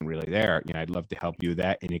presence isn't really there. I'd love to help you with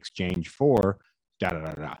that in exchange for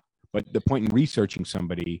da-da-da-da. But the point in researching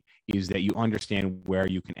somebody is that you understand where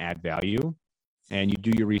you can add value, and you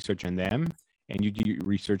do your research on them, and you do your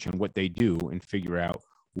research on what they do, and figure out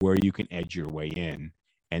where you can edge your way in,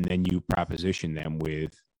 and then you proposition them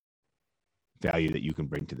with value that you can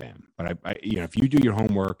bring to them. But if you do your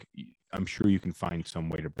homework, I'm sure you can find some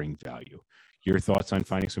way to bring value. Your thoughts on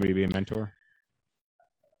finding somebody to be a mentor?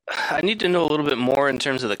 I need to know a little bit more in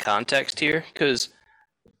terms of the context here, because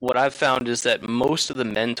what I've found is that most of the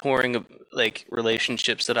mentoring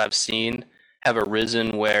relationships that I've seen have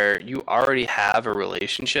arisen where you already have a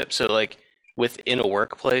relationship. So within a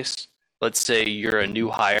workplace, let's say you're a new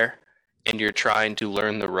hire and you're trying to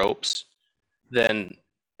learn the ropes, and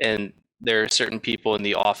there are certain people in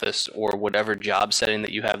the office or whatever job setting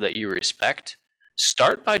that you have that you respect,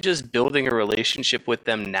 start by just building a relationship with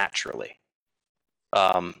them naturally.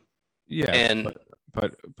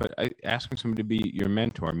 But asking somebody to be your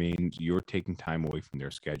mentor means you're taking time away from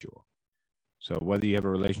their schedule. So whether you have a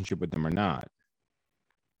relationship with them or not.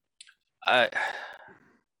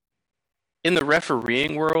 In the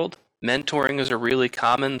refereeing world, mentoring is a really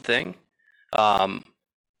common thing.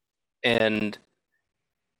 And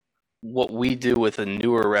what we do with the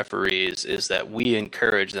newer referees is that we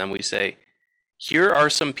encourage them. We say, here are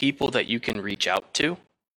some people that you can reach out to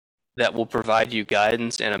that will provide you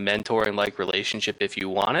guidance and a mentoring-like relationship if you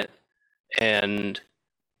want it. And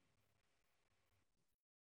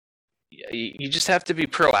you just have to be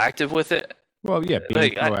proactive with it. Well, yeah,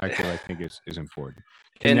 being Like, proactive, I think is important.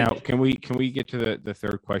 And- Now, can we get to the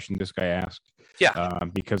third question this guy asked? Yeah.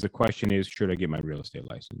 Because the question is, should I get my real estate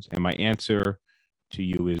license? And my answer to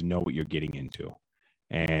you is know what you're getting into.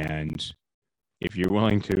 And if you're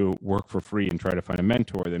willing to work for free and try to find a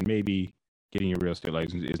mentor, then maybe getting your real estate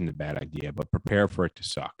license isn't a bad idea, but prepare for it to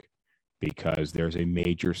suck, because there's a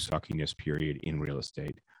major suckiness period in real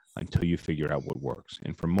estate until you figure out what works.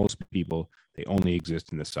 And for most people, they only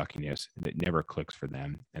exist in the suckiness that never clicks for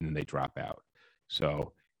them, and then they drop out.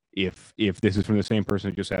 So if this is from the same person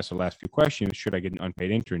who just asked the last few questions, should I get an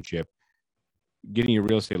unpaid internship? Getting your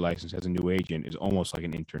real estate license as a new agent is almost like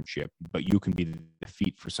an internship, but you can be the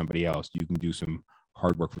feet for somebody else. You can do some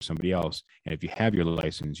hard work for somebody else. And if you have your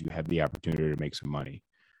license, you have the opportunity to make some money.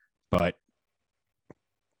 But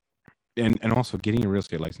and also getting a real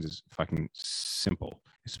estate license is fucking simple,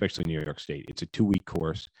 especially in New York State. It's a 2-week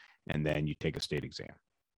course, and then you take a state exam.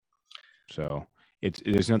 So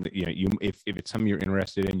there's nothing, if it's something you're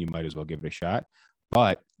interested in, you might as well give it a shot.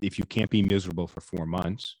 But if you can't be miserable for 4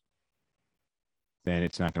 months, then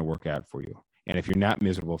it's not going to work out for you. And if you're not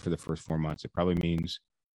miserable for the first 4 months, it probably means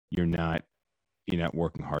you're not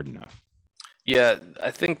working hard enough. Yeah,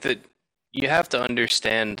 I think that you have to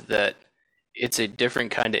understand that it's a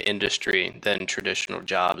different kind of industry than traditional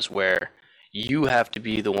jobs, where you have to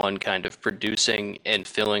be the one kind of producing and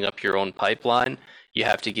filling up your own pipeline. You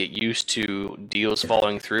have to get used to deals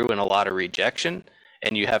falling through and a lot of rejection,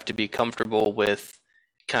 and you have to be comfortable with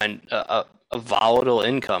a volatile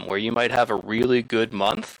income where you might have a really good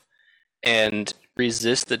month and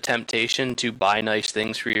resist the temptation to buy nice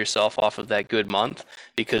things for yourself off of that good month,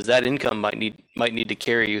 because that income might need to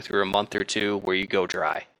carry you through a month or two where you go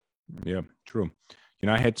dry. Yeah, true.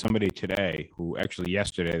 I had somebody today who actually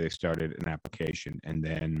yesterday they started an application, and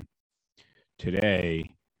then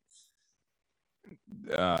today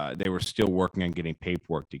they were still working on getting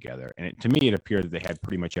paperwork together. And to me, it appeared that they had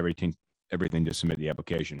pretty much everything to submit the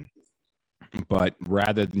application. But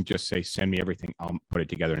rather than just say, send me everything, I'll put it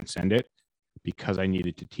together and send it, because I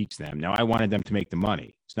needed to teach them. Now, I wanted them to make the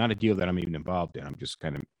money. It's not a deal that I'm even involved in. I'm just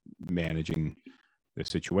kind of managing the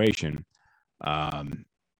situation.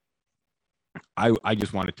 I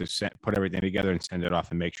just wanted to put everything together and send it off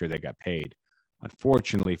and make sure they got paid.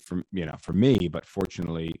 Unfortunately for me, but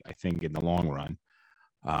fortunately, I think in the long run,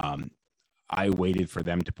 I waited for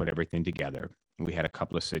them to put everything together. We had a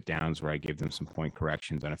couple of sit downs where I gave them some point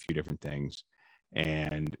corrections on a few different things.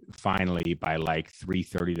 And finally, by like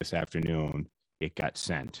 3:30 this afternoon, it got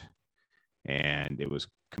sent, and it was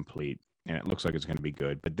complete. And it looks like it's going to be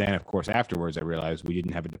good. But then, of course, afterwards, I realized we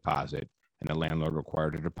didn't have a deposit, and the landlord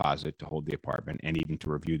required a deposit to hold the apartment and even to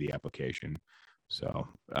review the application. So,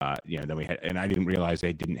 then we had, and I didn't realize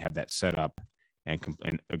they didn't have that set up and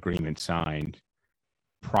an agreement signed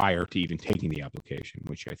prior to even taking the application,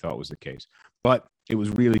 which I thought was the case. But it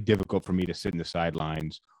was really difficult for me to sit in the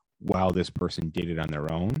sidelines while this person did it on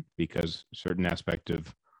their own, because a certain aspect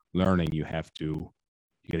of learning, you got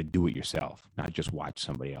to do it yourself, not just watch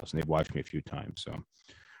somebody else. And they've watched me a few times. So,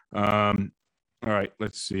 all right,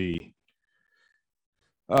 let's see.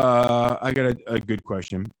 I got a good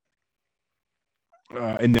question.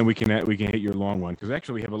 And then we can hit your long one, because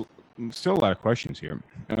actually we have still a lot of questions here.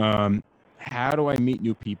 How do I meet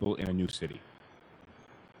new people in a new city?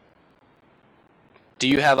 Do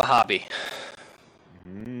you have a hobby?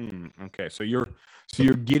 Okay, so you're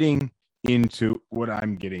getting into what I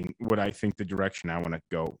think the direction I want to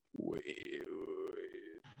go.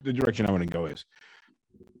 The direction I want to go is,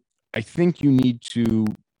 I think you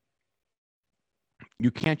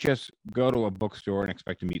can't just go to a bookstore and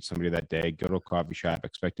expect to meet somebody that day, go to a coffee shop,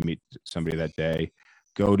 expect to meet somebody that day,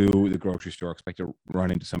 go to the grocery store, expect to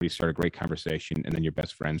run into somebody, start a great conversation, and then you're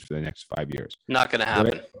best friends for the next 5 years. Not going to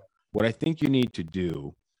happen. What I think you need to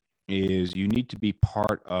do is you need to be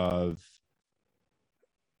part of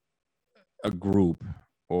a group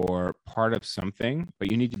or part of something, but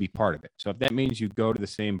you need to be part of it. So if that means you go to the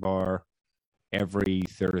same bar every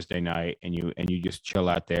Thursday night and you just chill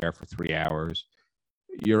out there for 3 hours,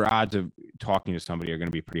 your odds of talking to somebody are going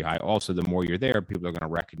to be pretty high. Also, the more you're there, people are going to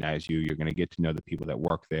recognize you. You're going to get to know the people that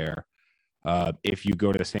work there. If you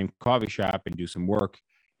go to the same coffee shop and do some work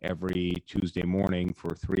every Tuesday morning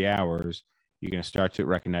for 3 hours, you're going to start to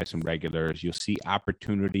recognize some regulars. You'll see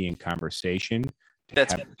opportunity in conversation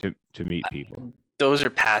to meet people. Those are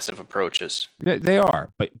passive approaches. They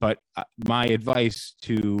are, but my advice,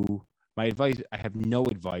 I have no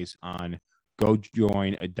advice on go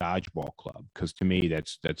join a dodgeball club, because to me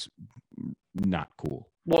that's not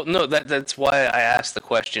cool. Well, no, that's why I asked the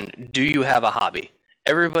question, do you have a hobby?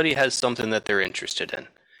 Everybody has something that they're interested in.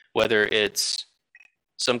 whether it's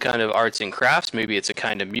some kind of arts and crafts, maybe it's a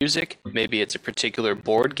kind of music, maybe it's a particular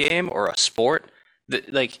board game or a sport.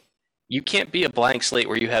 Like, you can't be a blank slate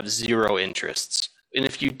where you have zero interests. And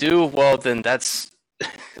if you do, well, then that's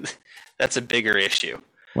that's a bigger issue.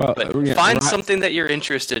 Well, But yeah, find something that you're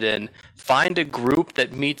interested in, find a group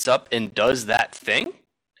that meets up and does that thing,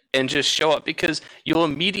 and just show up, because you'll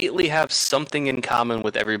immediately have something in common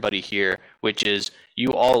with everybody here, which is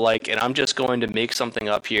you all like, and I'm just going to make something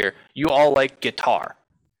up here, you all like guitar.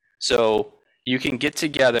 So you can get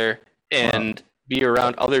together and be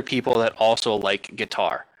around other people that also like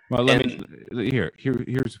guitar. Well,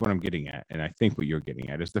 here's what I'm getting at, and I think what you're getting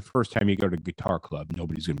at is the first time you go to guitar club,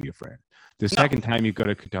 nobody's going to be a friend. The second time you go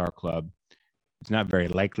to guitar club, it's not very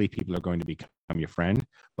likely people are going to become your friend,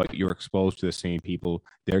 but you're exposed to the same people.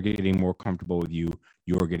 They're getting more comfortable with you.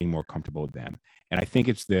 You're getting more comfortable with them. And I think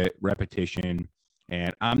it's the repetition.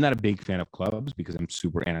 And I'm not a big fan of clubs because I'm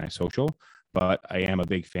super antisocial, but I am a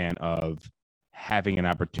big fan of having an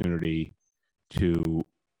opportunity to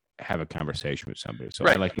have a conversation with somebody. So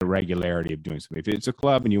I like the regularity of doing something. If it's a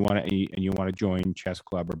club and you want to join chess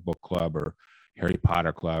club or book club or Harry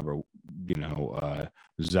Potter club or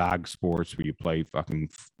Zog Sports where you play fucking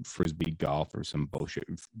frisbee golf or some bullshit.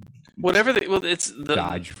 Whatever. It's the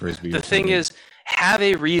Dodge frisbee. The thing is, have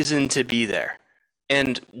a reason to be there,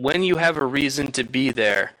 and when you have a reason to be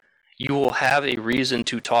there, you will have a reason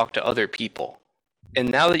to talk to other people. And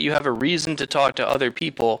now that you have a reason to talk to other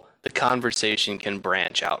people, the conversation can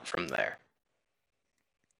branch out from there.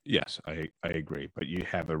 Yes, I agree, but you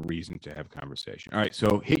have a reason to have conversation. All right,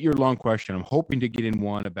 so hit your long question. I'm hoping to get in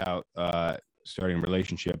one about starting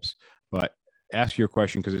relationships, but ask your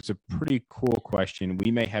question because it's a pretty cool question. We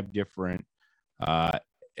may have different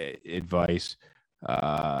advice.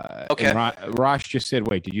 Okay. And Rosh just said,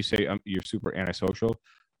 wait, did you say you're super antisocial?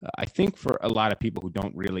 I think for a lot of people who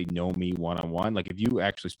don't really know me one-on-one, like if you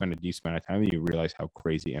actually spend a decent amount of time, you realize how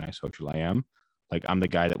crazy antisocial I am. Like I'm the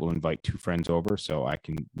guy that will invite two friends over so I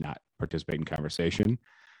can not participate in conversation.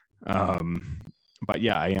 But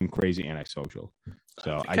yeah, I am crazy antisocial.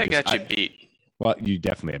 So I got you beat. Well, you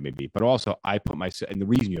definitely have me beat, but also I put myself, and the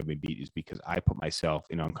reason you have me beat is because I put myself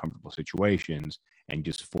in uncomfortable situations and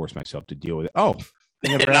just force myself to deal with it. Oh,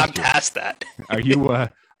 And I'm past that. Are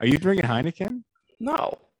you drinking Heineken?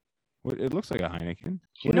 No. It looks like a Heineken.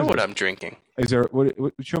 You know what I'm drinking. Is there? What?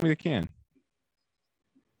 Show me the can.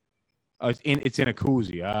 It's in a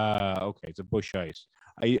koozie. Okay, it's a Busch Ice.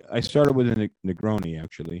 I started with a Negroni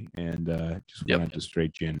actually, and just went into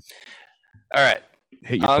straight gin. All right,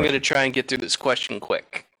 I'm going to try and get through this question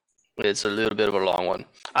quick. It's a little bit of a long one.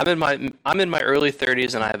 I'm in my early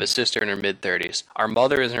 30s, and I have a sister in her mid 30s. Our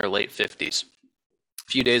mother is in her late 50s.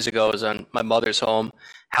 A few days ago, I was on my mother's home,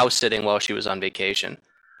 house sitting while she was on vacation.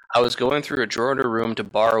 I was going through a drawer in her room to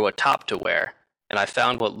borrow a top to wear, and I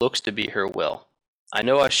found what looks to be her will. I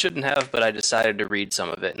know I shouldn't have, but I decided to read some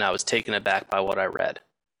of it, and I was taken aback by what I read.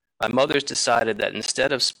 My mother's decided that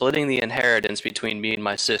instead of splitting the inheritance between me and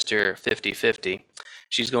my sister 50-50,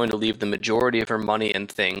 she's going to leave the majority of her money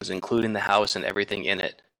and things, including the house and everything in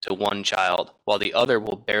it, to one child, while the other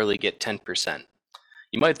will barely get 10%.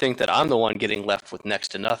 You might think that I'm the one getting left with next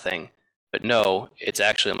to nothing, but no, it's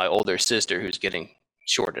actually my older sister who's getting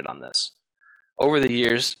shorted on this. Over the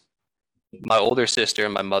years, my older sister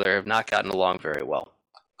and my mother have not gotten along very well.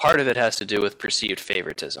 Part of it has to do with perceived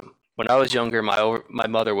favoritism. When I was younger, my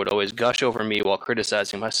mother would always gush over me while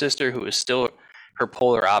criticizing my sister, who is still her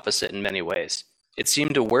polar opposite in many ways. It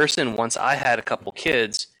seemed to worsen once I had a couple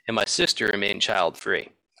kids and my sister remained child-free.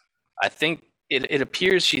 I think it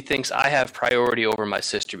appears she thinks I have priority over my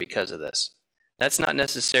sister because of this. That's not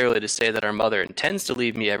necessarily to say that our mother intends to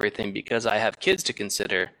leave me everything because I have kids to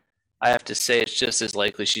consider. I have to say it's just as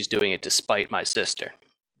likely she's doing it to spite my sister.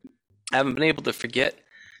 I haven't been able to forget,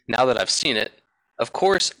 now that I've seen it. Of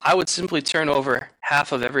course, I would simply turn over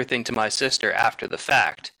half of everything to my sister after the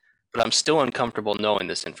fact, but I'm still uncomfortable knowing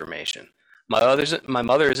this information. My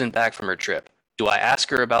mother isn't back from her trip. Do I ask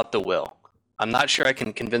her about the will? I'm not sure I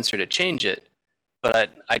can convince her to change it,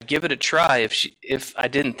 but I'd give it a try if I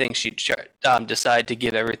didn't think she'd decide to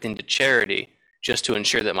give everything to charity just to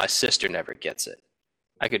ensure that my sister never gets it.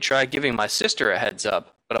 I could try giving my sister a heads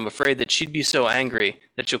up, but I'm afraid that she'd be so angry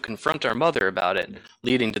that she'll confront our mother about it,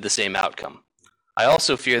 leading to the same outcome. I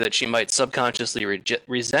also fear that she might subconsciously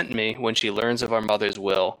resent me when she learns of our mother's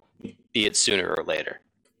will, be it sooner or later.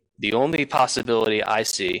 The only possibility I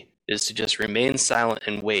see is to just remain silent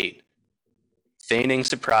and wait, feigning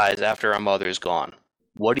surprise after our mother's gone.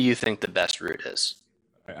 What do you think the best route is?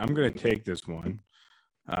 I'm going to take this one.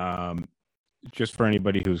 Just for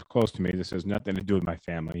anybody who's close to me, this has nothing to do with my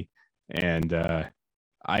family. And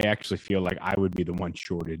I actually feel like I would be the one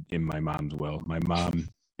shorted in my mom's will. My mom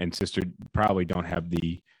and sister probably don't have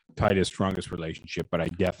the tightest, strongest relationship, but I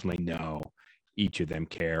definitely know each of them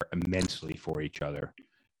care immensely for each other,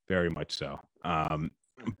 very much so.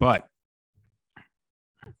 But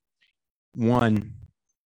one,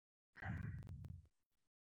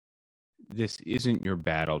 this isn't your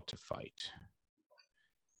battle to fight.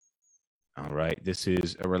 All right. This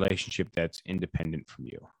is a relationship that's independent from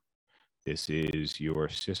you. This is your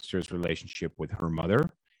sister's relationship with her mother,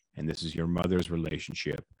 and this is your mother's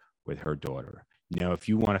relationship with her daughter. Now, if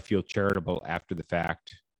you want to feel charitable after the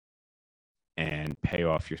fact and pay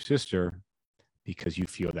off your sister because you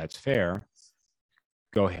feel that's fair,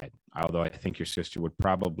 go ahead. Although I think your sister would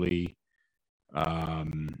probably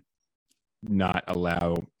would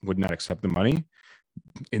not accept the money.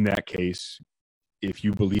 In that case, if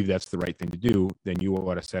you believe that's the right thing to do, then you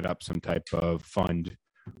ought to set up some type of fund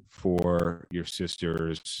for your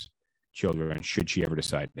sister's children, should she ever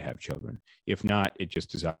decide to have children. If not, it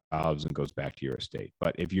just dissolves and goes back to your estate.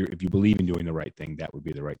 But if you believe in doing the right thing, that would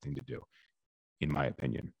be the right thing to do, in my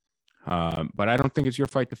opinion. But I don't think it's your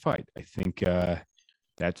fight to fight. I think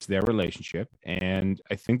that's their relationship, and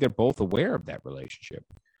I think they're both aware of that relationship.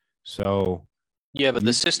 So yeah, but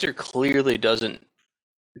the sister clearly doesn't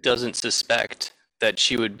suspect that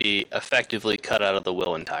she would be effectively cut out of the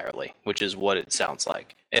will entirely, which is what it sounds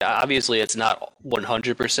like. Obviously, it's not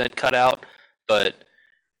 100% cut out, but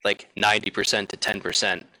like 90% to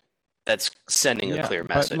 10%. That's sending a clear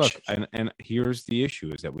message. But look, and here's the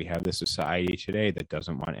issue: is that we have this society today that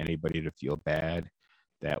doesn't want anybody to feel bad,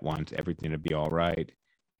 that wants everything to be all right,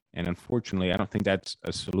 and unfortunately, I don't think that's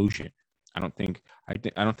a solution. I don't think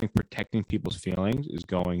protecting people's feelings is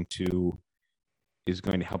going to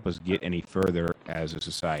help us get any further as a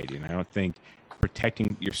society. And I don't think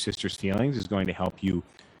protecting your sister's feelings is going to help you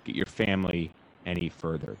get your family any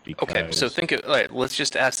further. Okay, so let's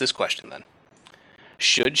just ask this question then.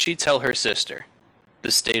 Should she tell her sister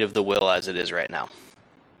the state of the will as it is right now?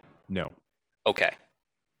 No. Okay.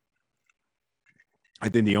 I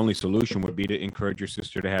think the only solution would be to encourage your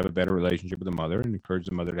sister to have a better relationship with the mother and encourage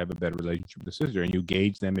the mother to have a better relationship with the sister. And you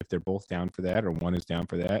gauge them if they're both down for that or one is down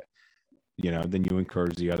for that. Then you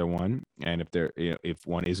encourage the other one. And if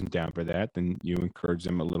one isn't down for that, then you encourage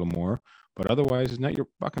them a little more. But otherwise, it's not your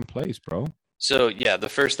fucking place, bro. So, yeah, the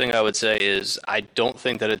first thing I would say is I don't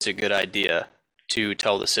think that it's a good idea to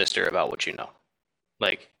tell the sister about what you know.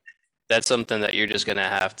 Like, that's something that you're just going to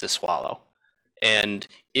have to swallow. And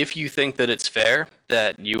if you think that it's fair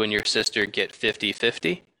that you and your sister get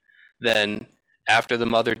 50-50, then after the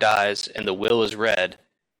mother dies and the will is read,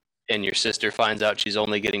 and your sister finds out she's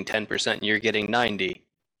only getting 10% and you're getting 90%,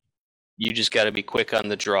 you just got to be quick on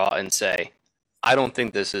the draw and say, I don't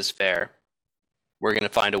think this is fair. We're going to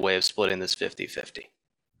find a way of splitting this 50-50.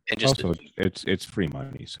 And just also, it's free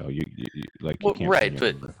money, so you can't right,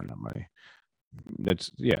 but for that money. But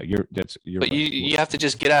you have to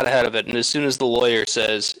just get out ahead of it. And as soon as the lawyer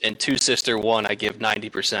says, and to sister 1, I give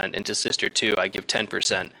 90%, and to sister 2, I give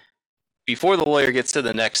 10%, before the lawyer gets to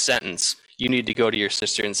the next sentence, you need to go to your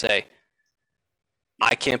sister and say,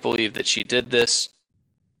 I can't believe that she did this.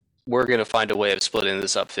 We're going to find a way of splitting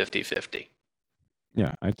this up 50-50.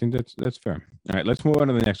 Yeah, I think that's fair. All right, let's move on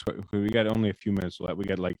to the next one. We got only a few minutes left. We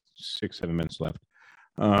got like 6-7 minutes left.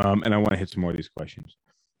 And I want to hit some more of these questions.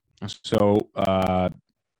 So I'll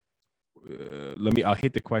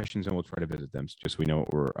hit the questions and we'll try to visit them just so we know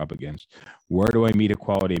what we're up against. Where do I meet a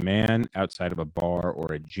quality man outside of a bar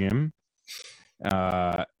or a gym?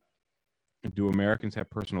 Do Americans have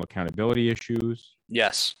personal accountability issues?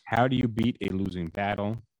 Yes. How do you beat a losing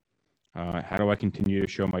battle? How do I continue to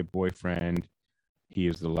show my boyfriend he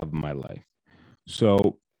is the love of my life?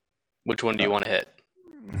 So, which one do you want to hit?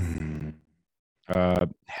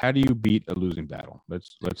 How do you beat a losing battle?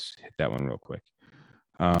 Let's hit that one real quick.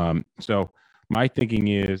 So my thinking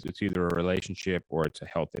is it's either a relationship or it's a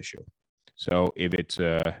health issue. So if it's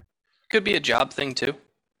could be a job thing too.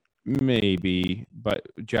 Maybe, but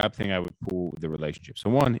job thing I would pull the relationship.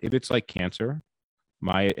 So one, if it's like cancer,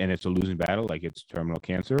 and it's a losing battle, like it's terminal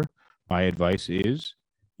cancer, my advice is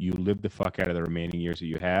you live the fuck out of the remaining years that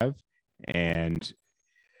you have, and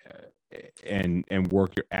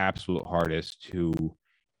work your absolute hardest to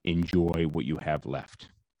enjoy what you have left.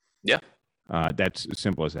 Yeah. That's as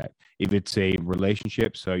simple as that. If it's a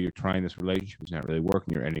relationship, so you're trying this relationship, it's not really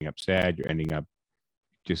working, you're ending up sad, you're ending up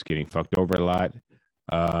just getting fucked over a lot.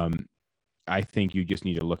 I think you just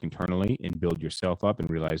need to look internally and build yourself up and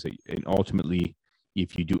realize that, and ultimately,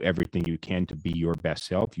 if you do everything you can to be your best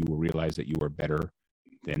self, you will realize that you are better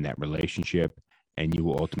than that relationship, and you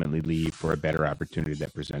will ultimately leave for a better opportunity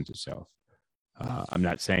that presents itself. I'm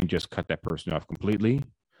not saying just cut that person off completely,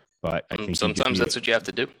 but I think sometimes that's what you have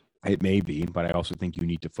to do. It may be, but I also think you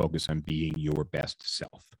need to focus on being your best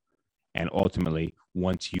self. And ultimately,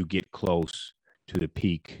 once you get close to the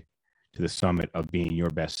peak, to the summit of being your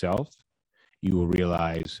best self, you will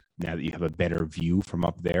realize now that you have a better view from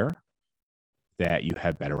up there that you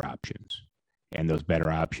have better options. And those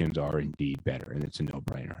better options are indeed better. And it's a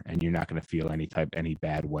no-brainer. And you're not going to feel any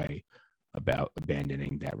bad way about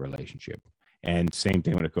abandoning that relationship. And same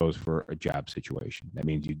thing when it goes for a job situation. That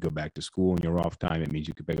means you go back to school in your off time. It means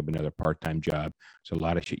you could pick up another part-time job. So a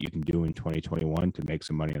lot of shit you can do in 2021 to make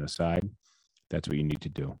some money on the side. That's what you need to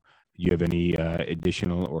do. Do you have any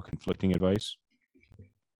additional or conflicting advice?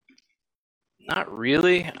 Not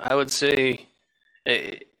really. I would say,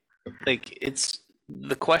 it's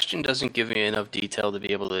the question doesn't give me enough detail to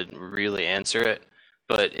be able to really answer it.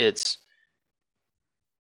 But it's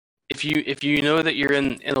if you know that you're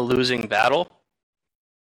in a losing battle,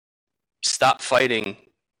 stop fighting.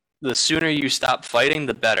 The sooner you stop fighting,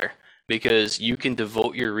 the better, because you can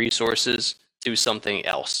devote your resources to something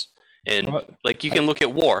else. And you can look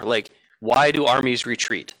at war. Like, why do armies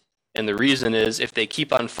retreat? And the reason is if they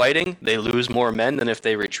keep on fighting, they lose more men than if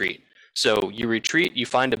they retreat. So you retreat, you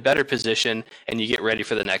find a better position, and you get ready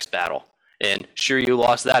for the next battle. And sure, you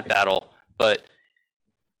lost that battle, but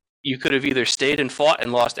you could have either stayed and fought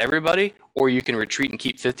and lost everybody, or you can retreat and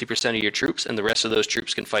keep 50% of your troops, and the rest of those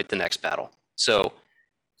troops can fight the next battle. So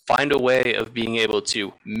find a way of being able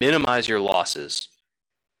to minimize your losses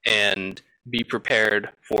and be prepared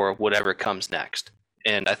for whatever comes next.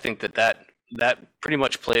 And I think that pretty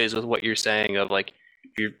much plays with what you're saying of, like,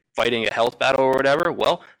 if you're fighting a health battle or whatever,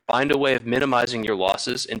 well, find a way of minimizing your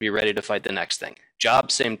losses and be ready to fight the next thing.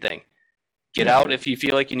 Job, same thing. Get out if you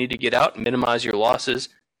feel like you need to get out, minimize your losses,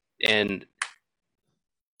 and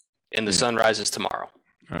the sun rises tomorrow.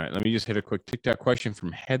 All right, let me just hit a quick TikTok question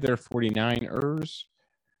from Heather49ers.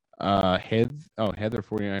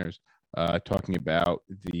 Heather49ers talking about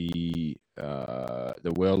the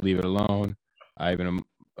will, leave it alone. I have an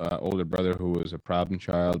older brother who was a problem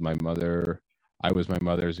child. I was my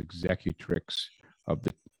mother's executrix of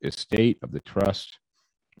the estate, of the trust.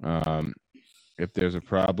 If there's a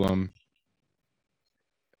problem,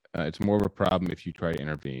 it's more of a problem if you try to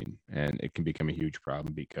intervene, and it can become a huge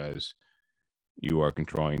problem because you are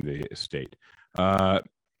controlling the estate.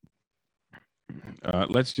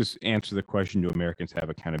 Let's just answer the question: do Americans have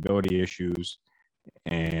accountability issues?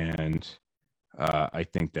 And I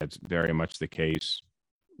think that's very much the case.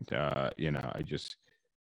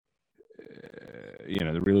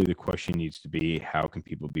 Really the question needs to be, how can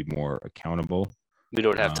people be more accountable? We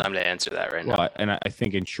don't have time to answer that right now. And I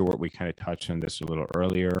think, in short, we kind of touched on this a little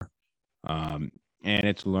earlier. And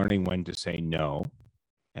it's learning when to say no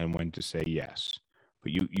and when to say yes.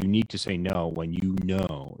 But you need to say no when you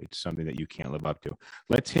know it's something that you can't live up to.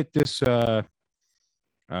 Let's hit this. I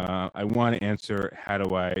want to answer, how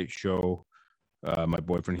do I show my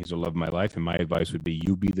boyfriend he's the love of my life? And my advice would be,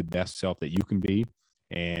 you be the best self that you can be,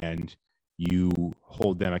 and you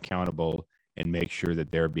hold them accountable and make sure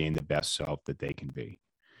that they're being the best self that they can be.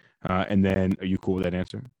 And then, are you cool with that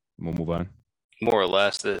answer? We'll move on. More or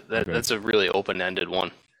less. Okay. That's a really open-ended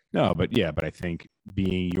one. No, but I think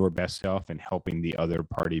being your best self and helping the other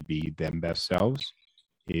party be them best selves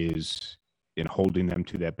is, in holding them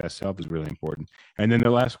to that best self, is really important. And then the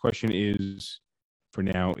last question is, for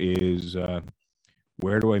now, is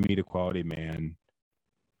where do I meet a quality man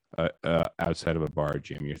outside of a bar,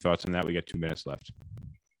 Jim? Your thoughts on that? We got 2 minutes left.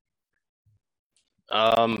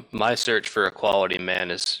 My search for a quality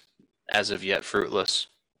man is, as of yet, fruitless.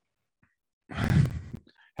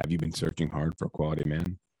 Have you been searching hard for a quality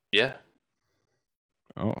man? Yeah.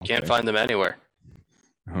 Oh, okay. Can't find them anywhere.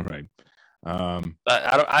 All right.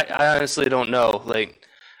 I honestly don't know. Like,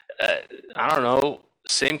 I don't know.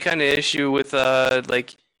 Same kind of issue with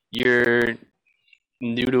you're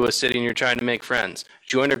new to a city and you're trying to make friends.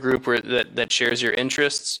 Join a group that shares your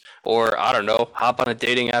interests, or I don't know, hop on a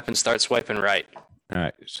dating app and start swiping right. All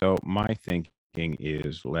right. So my thinking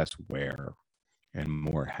is less where and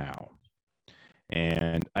more how.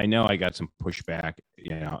 And I know I got some pushback,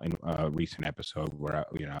 in a recent episode where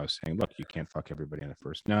I was saying, look, you can't fuck everybody on the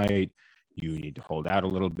first night. You need to hold out a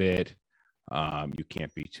little bit. You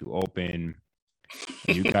can't be too open.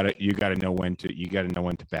 You gotta know when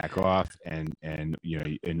to back off. And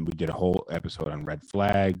we did a whole episode on red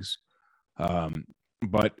flags.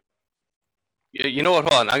 But you know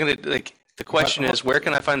what? Hold on. I'm gonna the question is, where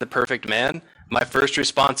can I find the perfect man? My first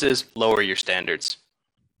response is, lower your standards.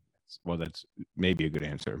 Well, that's maybe a good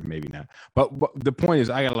answer, maybe not. But the point is,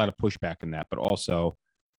 I got a lot of pushback on that. But also,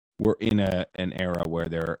 we're in an era where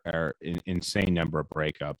there are an insane number of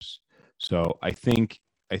breakups. So I think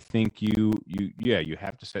you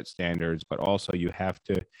have to set standards, but also you have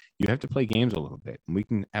to play games a little bit. And we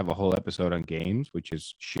can have a whole episode on games, which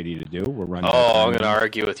is shitty to do. We're running. Oh, I'm going to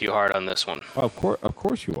argue with you hard on this one. Oh, of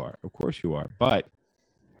course you are. But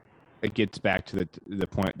it gets back to the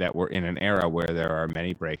point that we're in an era where there are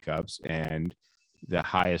many breakups and the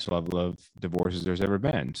highest level of divorces there's ever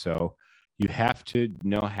been. So you have to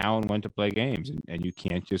know how and when to play games, and you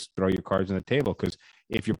can't just throw your cards on the table, because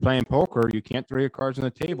if you're playing poker, you can't throw your cards on the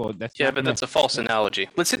table. That's a false analogy.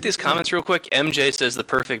 Let's hit these comments real quick. MJ says the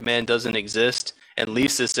perfect man doesn't exist, and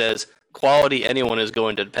Lisa says quality anyone is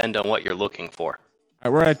going to depend on what you're looking for.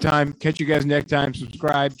 All right, we're out of time. Catch you guys next time.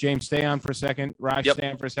 Subscribe. James, stay on for a second. Raj, stay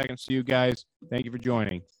on for a second. See you guys. Thank you for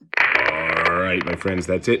joining. All right, my friends,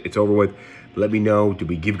 that's it. It's over with. Let me know. Did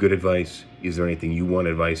we give good advice? Is there anything you want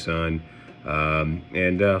advice on?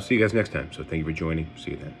 And I'll see you guys next time. So thank you for joining.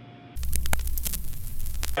 See you then.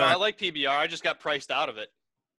 I like PBR. I just got priced out of it.